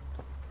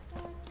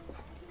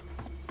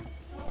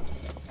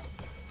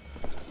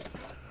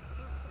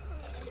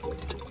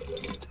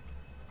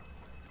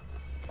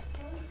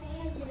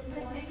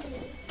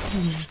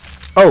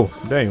 Oh,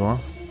 there you are.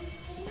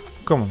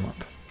 Come on up.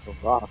 Oh,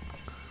 wow.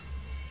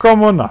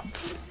 Come on up.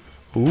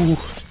 Ooh.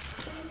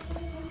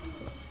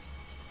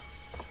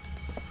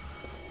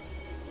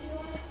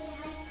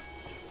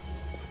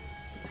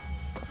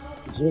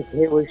 Just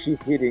hate where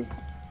she's hitting.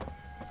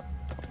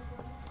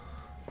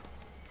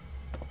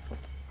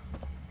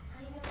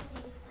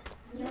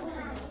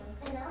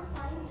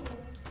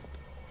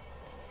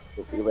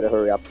 You better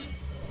hurry up.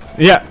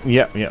 Yeah,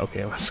 yeah, yeah.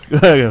 Okay, let's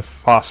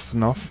fast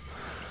enough.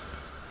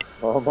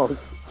 Almost.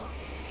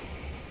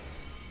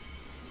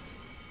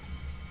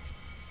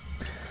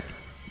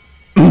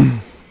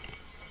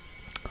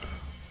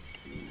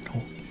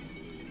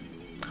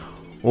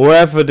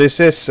 Whoever this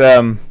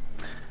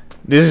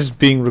is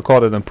being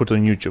recorded and put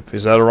on YouTube.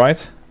 Is that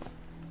alright?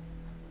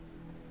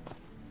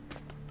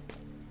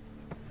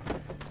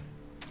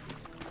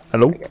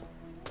 Hello? Okay.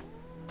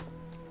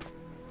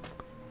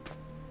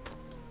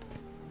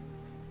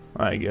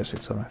 I guess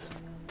it's alright.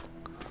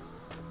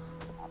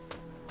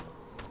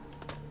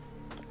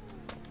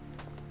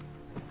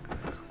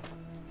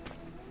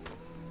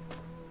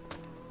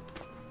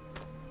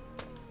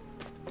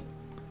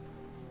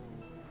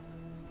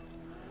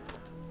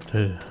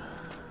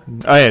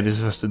 Oh yeah,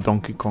 this was the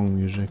Donkey Kong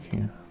music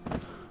here.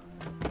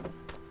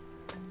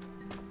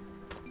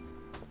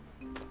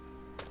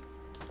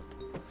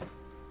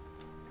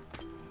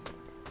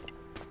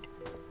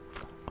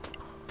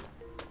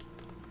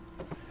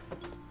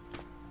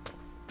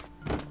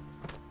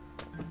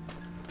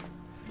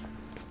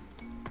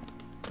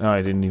 No,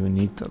 I didn't even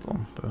need that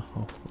one. But, oh,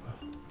 well.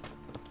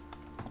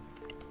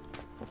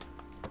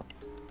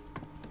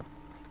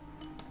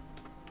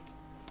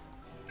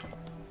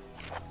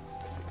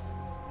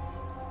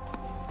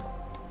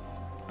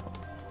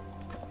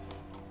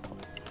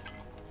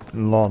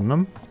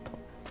 Laudanum.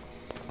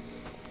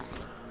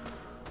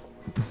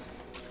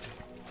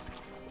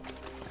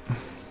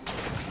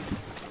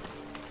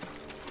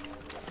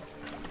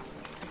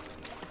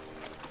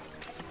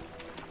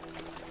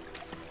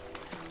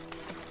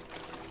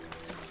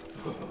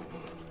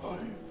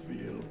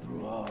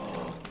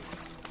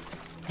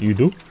 You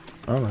do?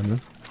 Alright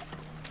then.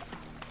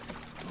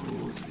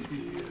 Who's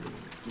here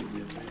to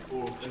visit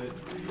old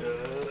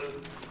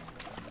Adrian?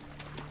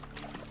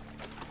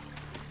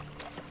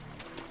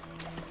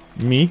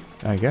 Me,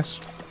 I guess.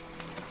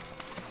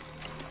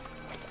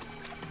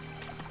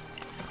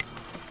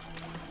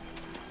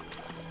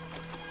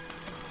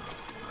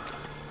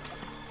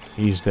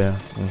 He's there.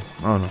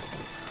 Oh no.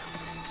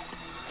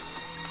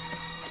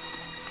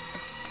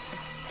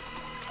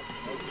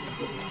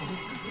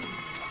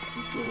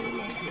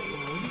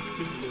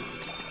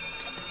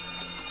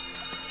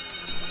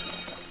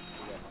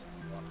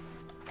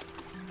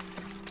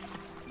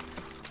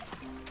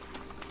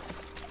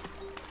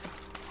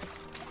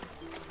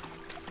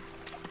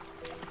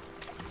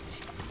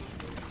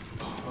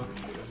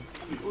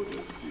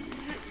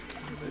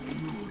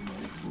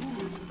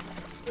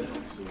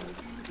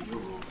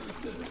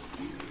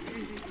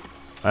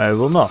 I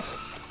will not.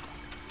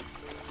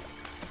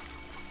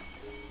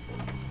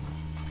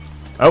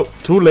 Oh,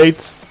 too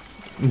late.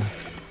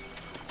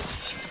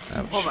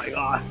 Oh my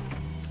god.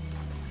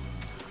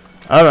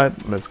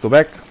 Alright, let's go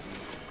back.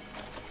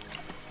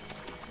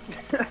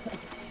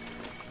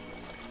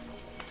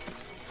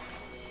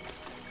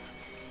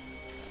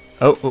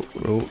 Oh, oh,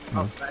 oh.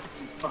 No.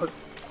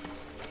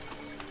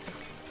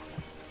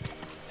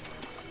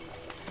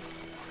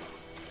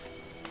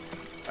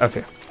 Okay.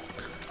 I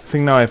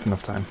think now I have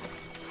enough time.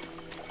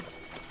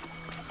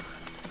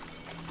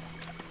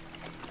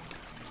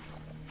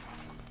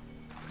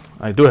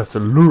 I do have to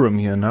lure him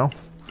here now.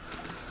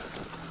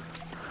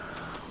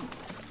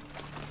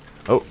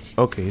 Oh,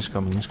 okay, he's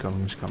coming, he's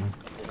coming, he's coming.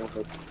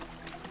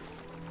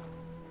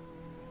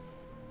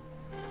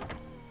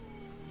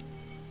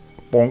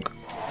 Bonk.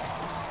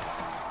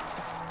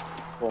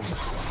 What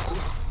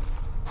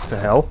the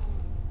hell?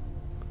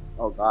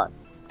 Oh god.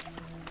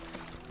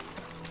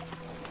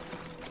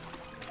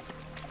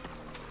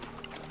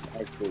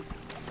 I see.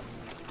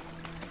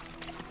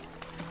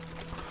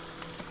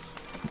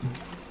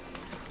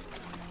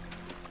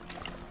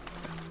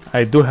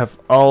 I do have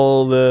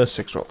all the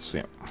 6 rods,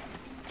 yeah.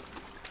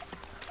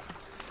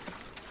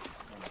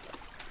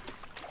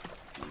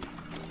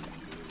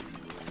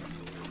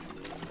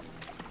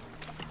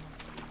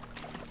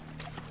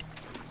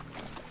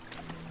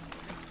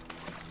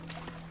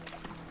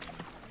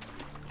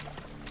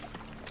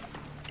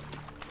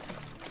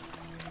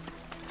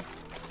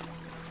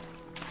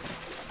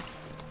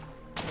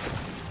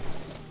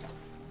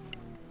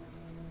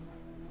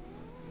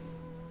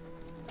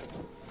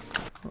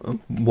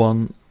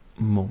 One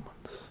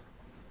moment.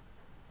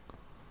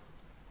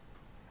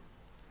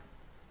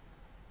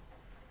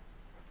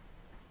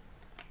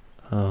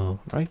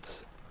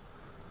 Right.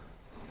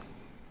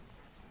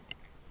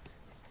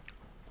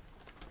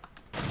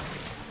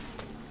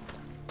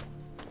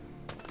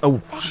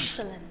 Oh,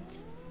 Excellent,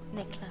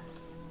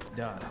 Nicholas.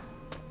 Done.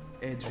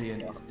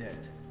 Adrian is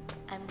dead.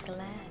 I'm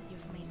glad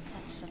you've made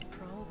such a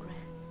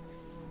progress.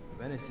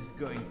 Venice is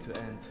going to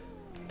end.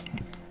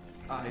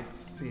 I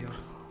feel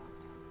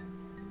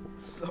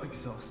so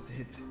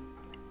exhausted.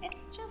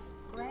 It's just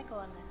Gregor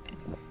left.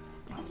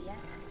 And yet,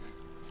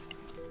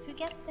 to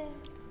get there,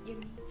 you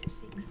need to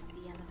fix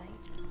the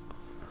elevator.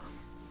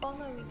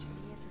 Follow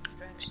engineer's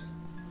instructions.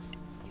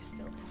 You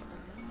still have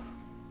the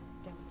notes,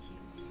 don't you?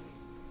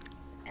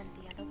 And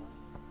the other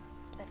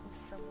one, that was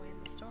somewhere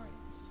in the storage.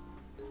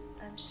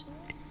 I'm sure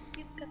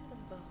you've got them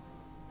both,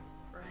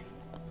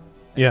 right?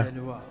 yeah,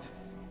 And what?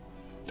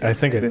 I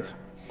think it is.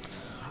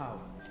 How?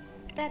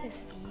 That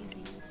is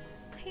easy.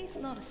 He's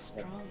not as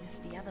strong as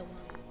the other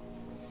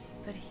ones,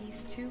 but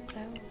he's too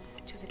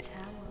close to the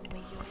tower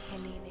where your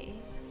Helena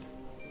is.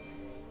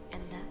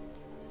 And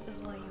that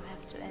is why you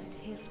have to end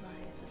his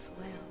life as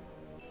well.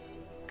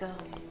 Go.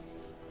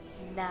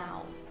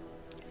 Now.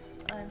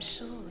 I'm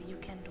sure you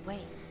can't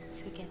wait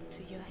to get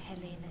to your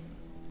Helena.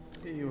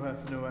 You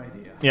have no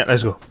idea. Yeah,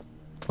 let's go.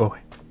 Go away.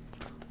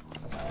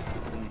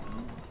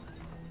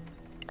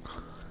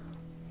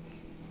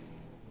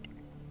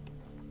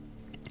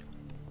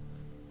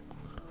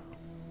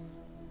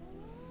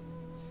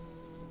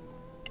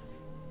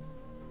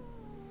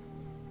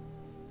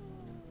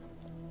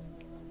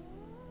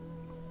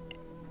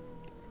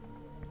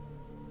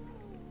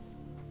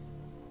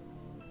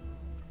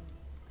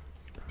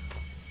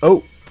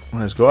 Oh,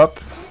 let's go up.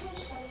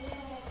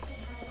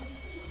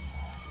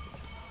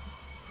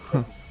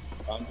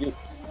 Found you.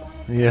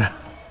 Yeah.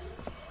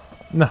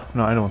 No,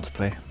 no, I don't want to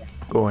play.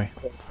 Go away.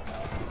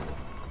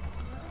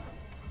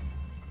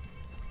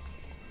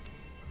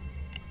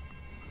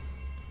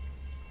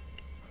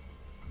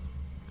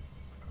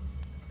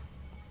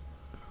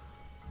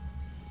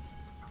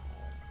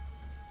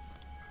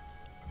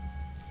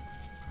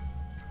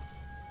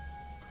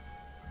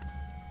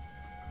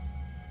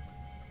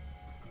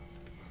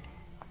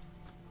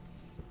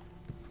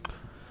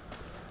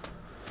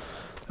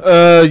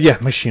 Yeah,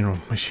 machine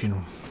room, machine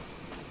room.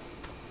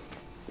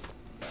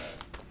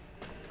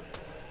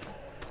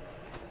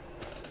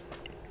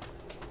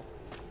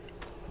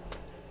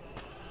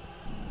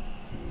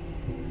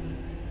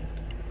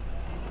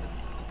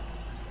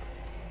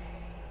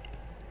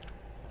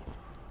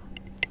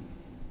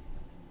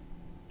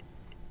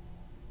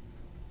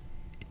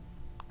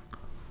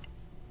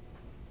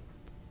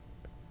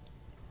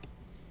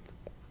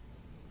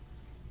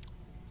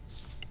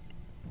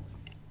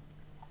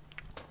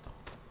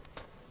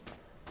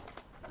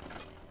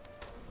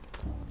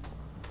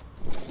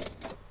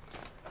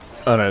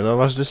 Alright, what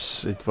was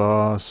this? It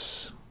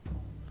was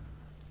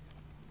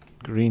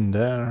green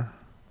there.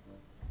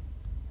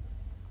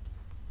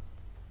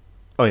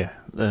 Oh yeah,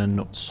 the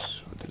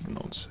notes. What did the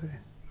notes say?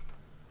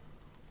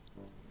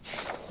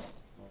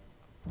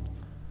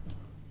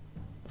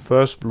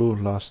 First blue,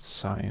 last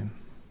cyan.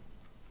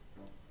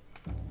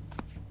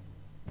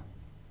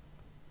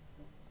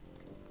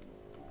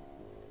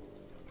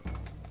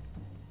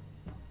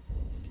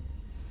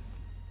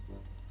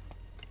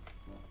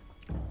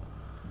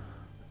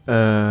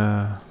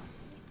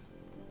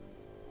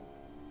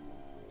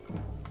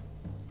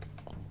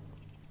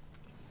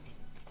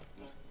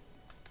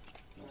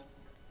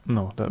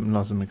 No, that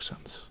doesn't make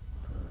sense.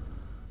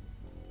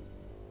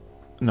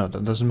 No,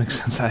 that doesn't make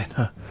sense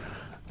either.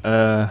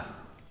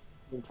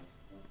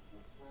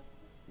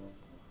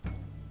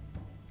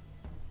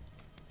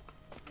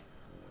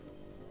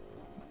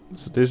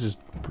 So this is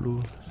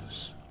blue. This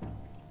is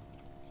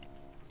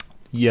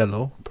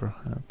yellow,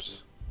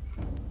 perhaps.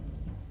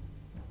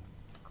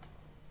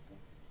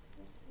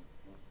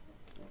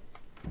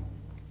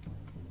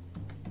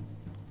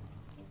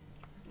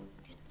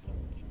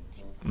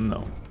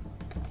 No.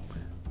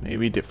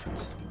 Maybe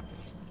different.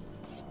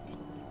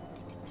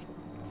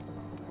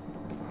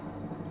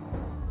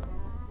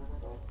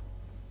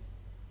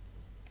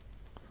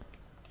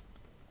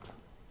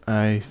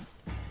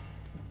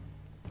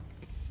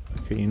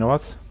 Okay, you know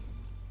what?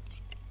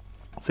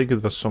 I think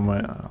it was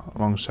somewhere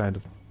alongside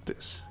of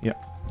this. Yeah.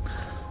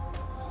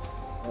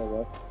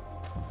 Alright.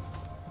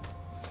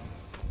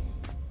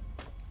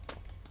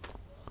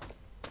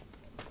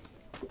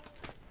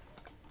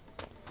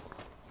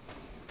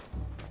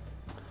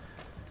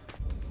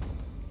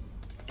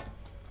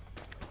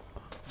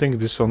 I think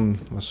this one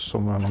was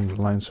somewhere along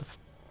the lines of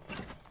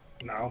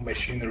Now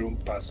machine room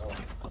puzzle.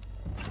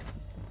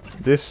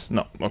 this.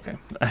 No, okay.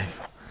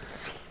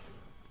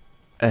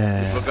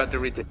 Forgot to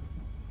read it.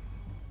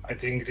 I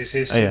think this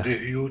is yeah. the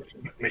huge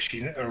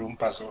machine room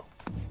puzzle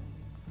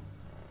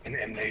in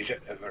Amnesia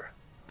ever.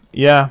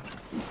 Yeah,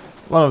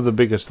 one of the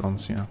biggest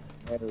ones. Yeah.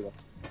 There we go.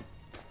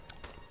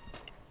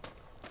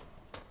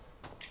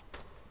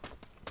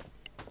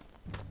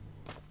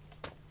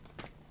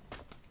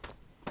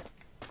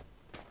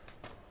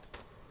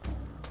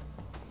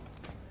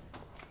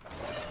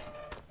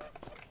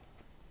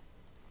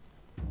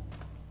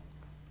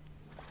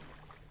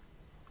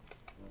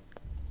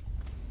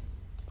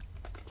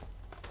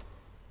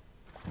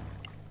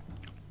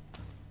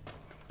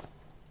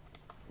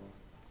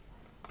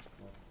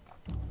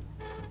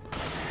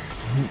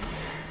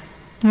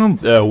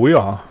 There we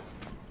are.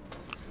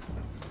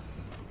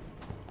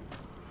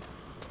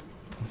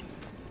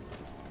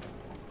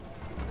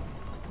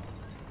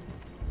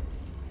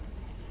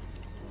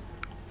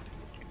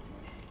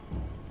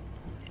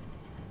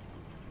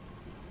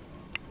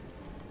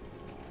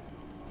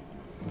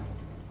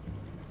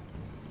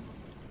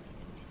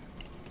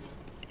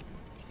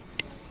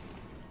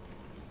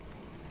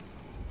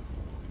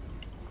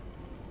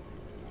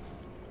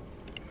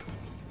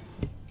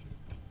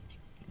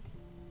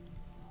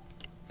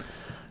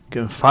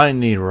 Can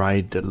finally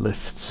ride the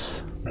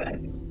lift.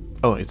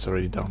 Oh, it's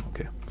already down.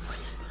 Okay.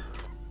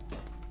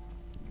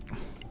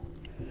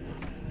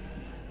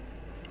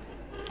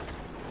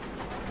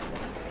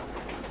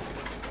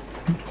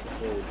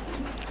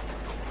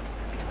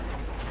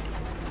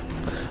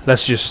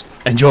 Let's just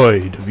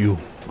enjoy the view.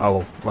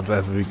 Oh,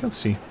 whatever we can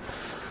see.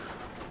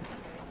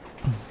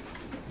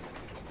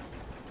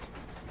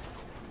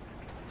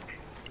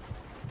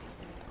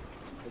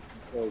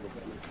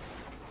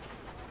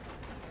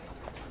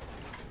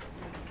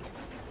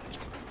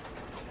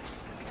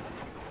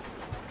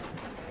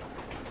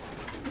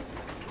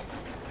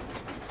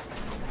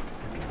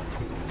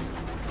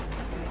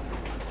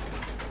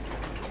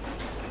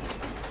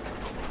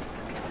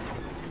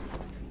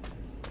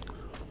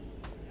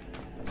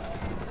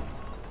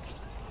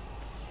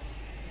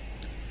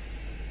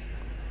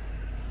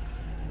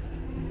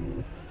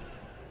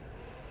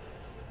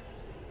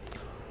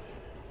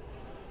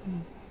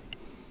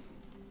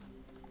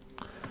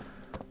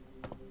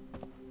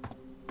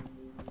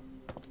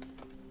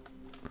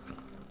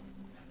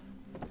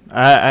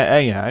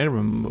 Yeah, I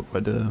remember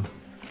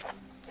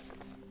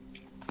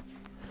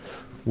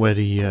where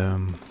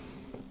the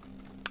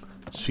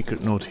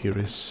secret note here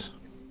is.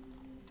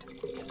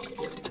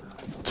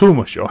 Too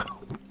much oil,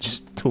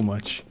 just too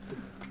much.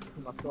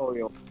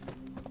 Material.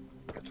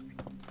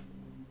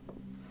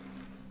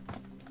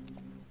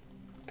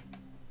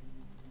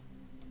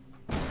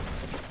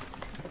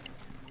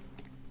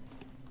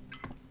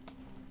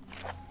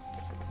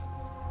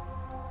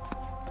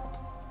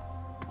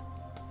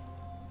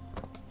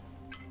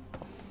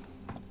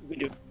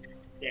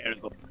 There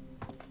we go.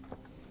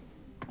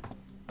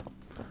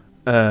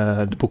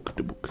 The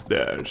book.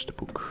 There's the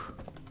book.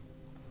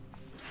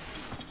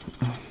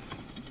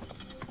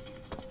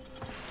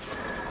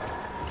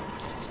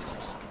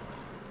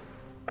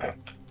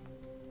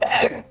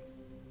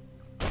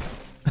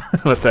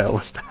 What the hell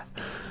was that?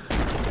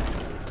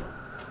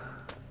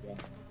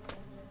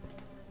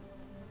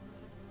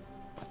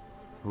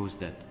 Who's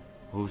that?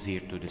 Who's here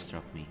to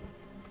disrupt me?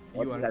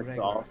 You are That's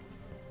regular, all.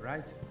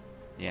 right?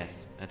 Yes,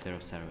 at your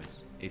service.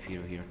 If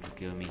you're here to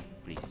kill me,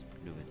 please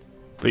do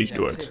it. Please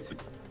do That's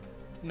it.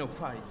 No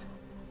fight.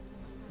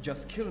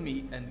 Just kill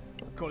me and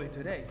call it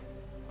a day.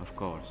 Of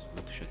course,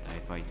 what should I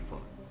fight for?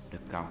 The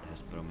Count has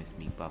promised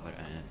me power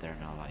and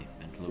eternal life,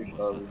 and look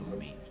what's left of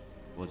me.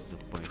 What's the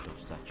point of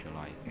such a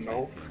life if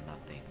No. I feel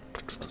nothing?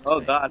 but Oh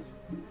pain? god.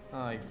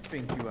 I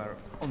think you are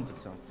onto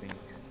something.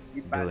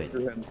 You Do passed it.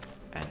 through him.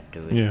 And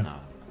do it Yeah.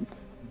 now.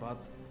 But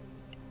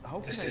how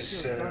can This I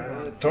is kill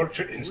someone a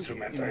torture who is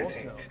instrument, I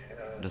think.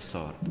 immortal? The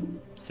sword.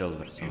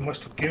 Silver You sword.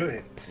 must kill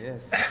him.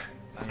 Yes,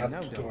 I Not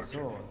know that torture.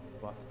 sword,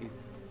 but it...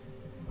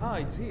 Ah,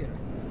 it's here.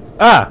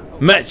 Ah,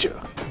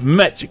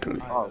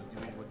 magically. I Oh. will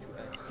do what you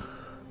ask.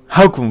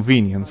 How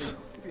convenient.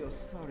 I feel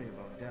sorry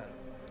about that,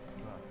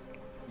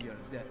 but your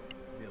death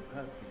will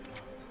help me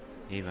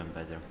out. Even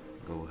better.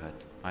 Go ahead.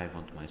 I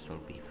want my soul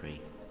be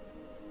free.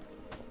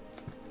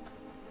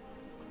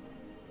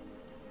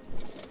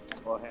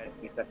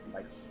 It's just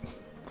like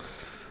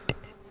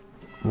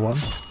One.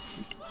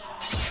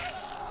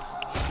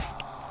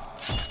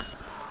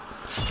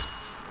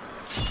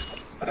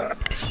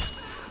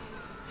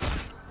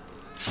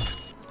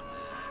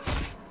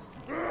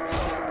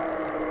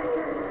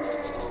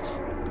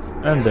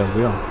 And there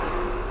we are.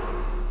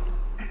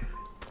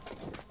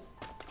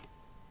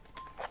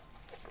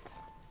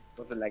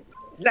 also like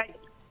slice.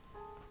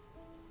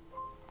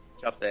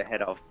 Chop the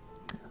head off.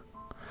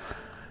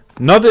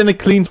 Not in a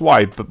clean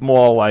wipe, but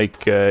more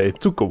like it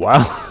took a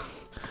while.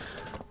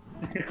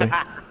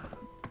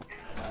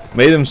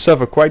 Made him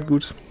suffer quite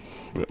good.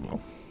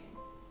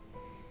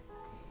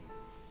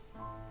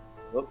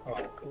 Oh,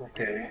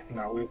 okay,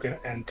 now we can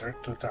enter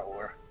the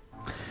tower.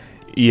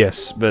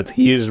 Yes, but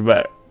here's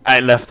where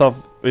I left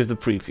off with the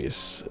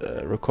previous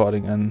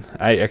recording, and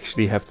I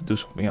actually have to do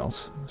something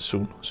else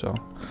soon, so...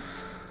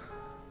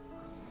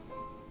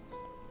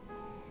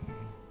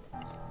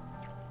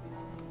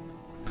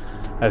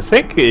 I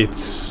think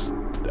it's...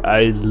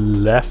 I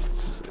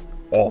left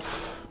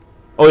off...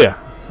 Oh yeah,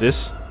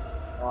 this.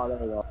 Oh, there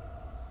we go.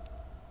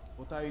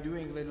 What are you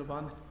doing, little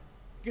one?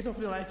 Get off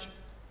the ledge!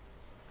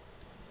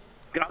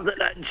 Get off the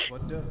ledge!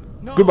 What the?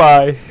 No!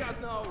 Goodbye!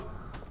 God, no!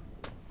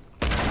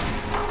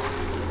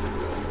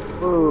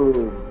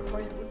 Ooh.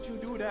 Why would you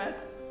do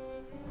that?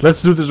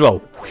 Let's do it as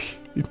well.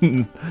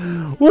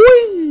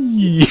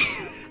 Whee!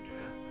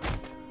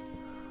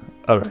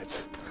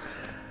 Alright.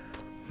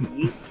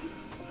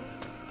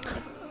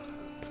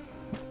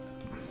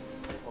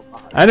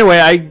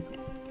 Anyway,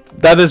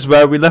 that is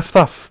where we left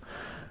off.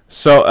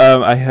 So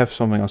I have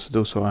something else to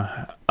do, so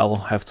I'll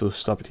have to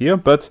stop it here.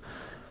 But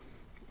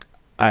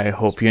I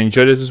hope you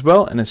enjoyed it as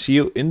well, and I'll see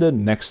you in the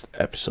next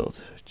episode.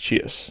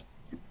 Cheers.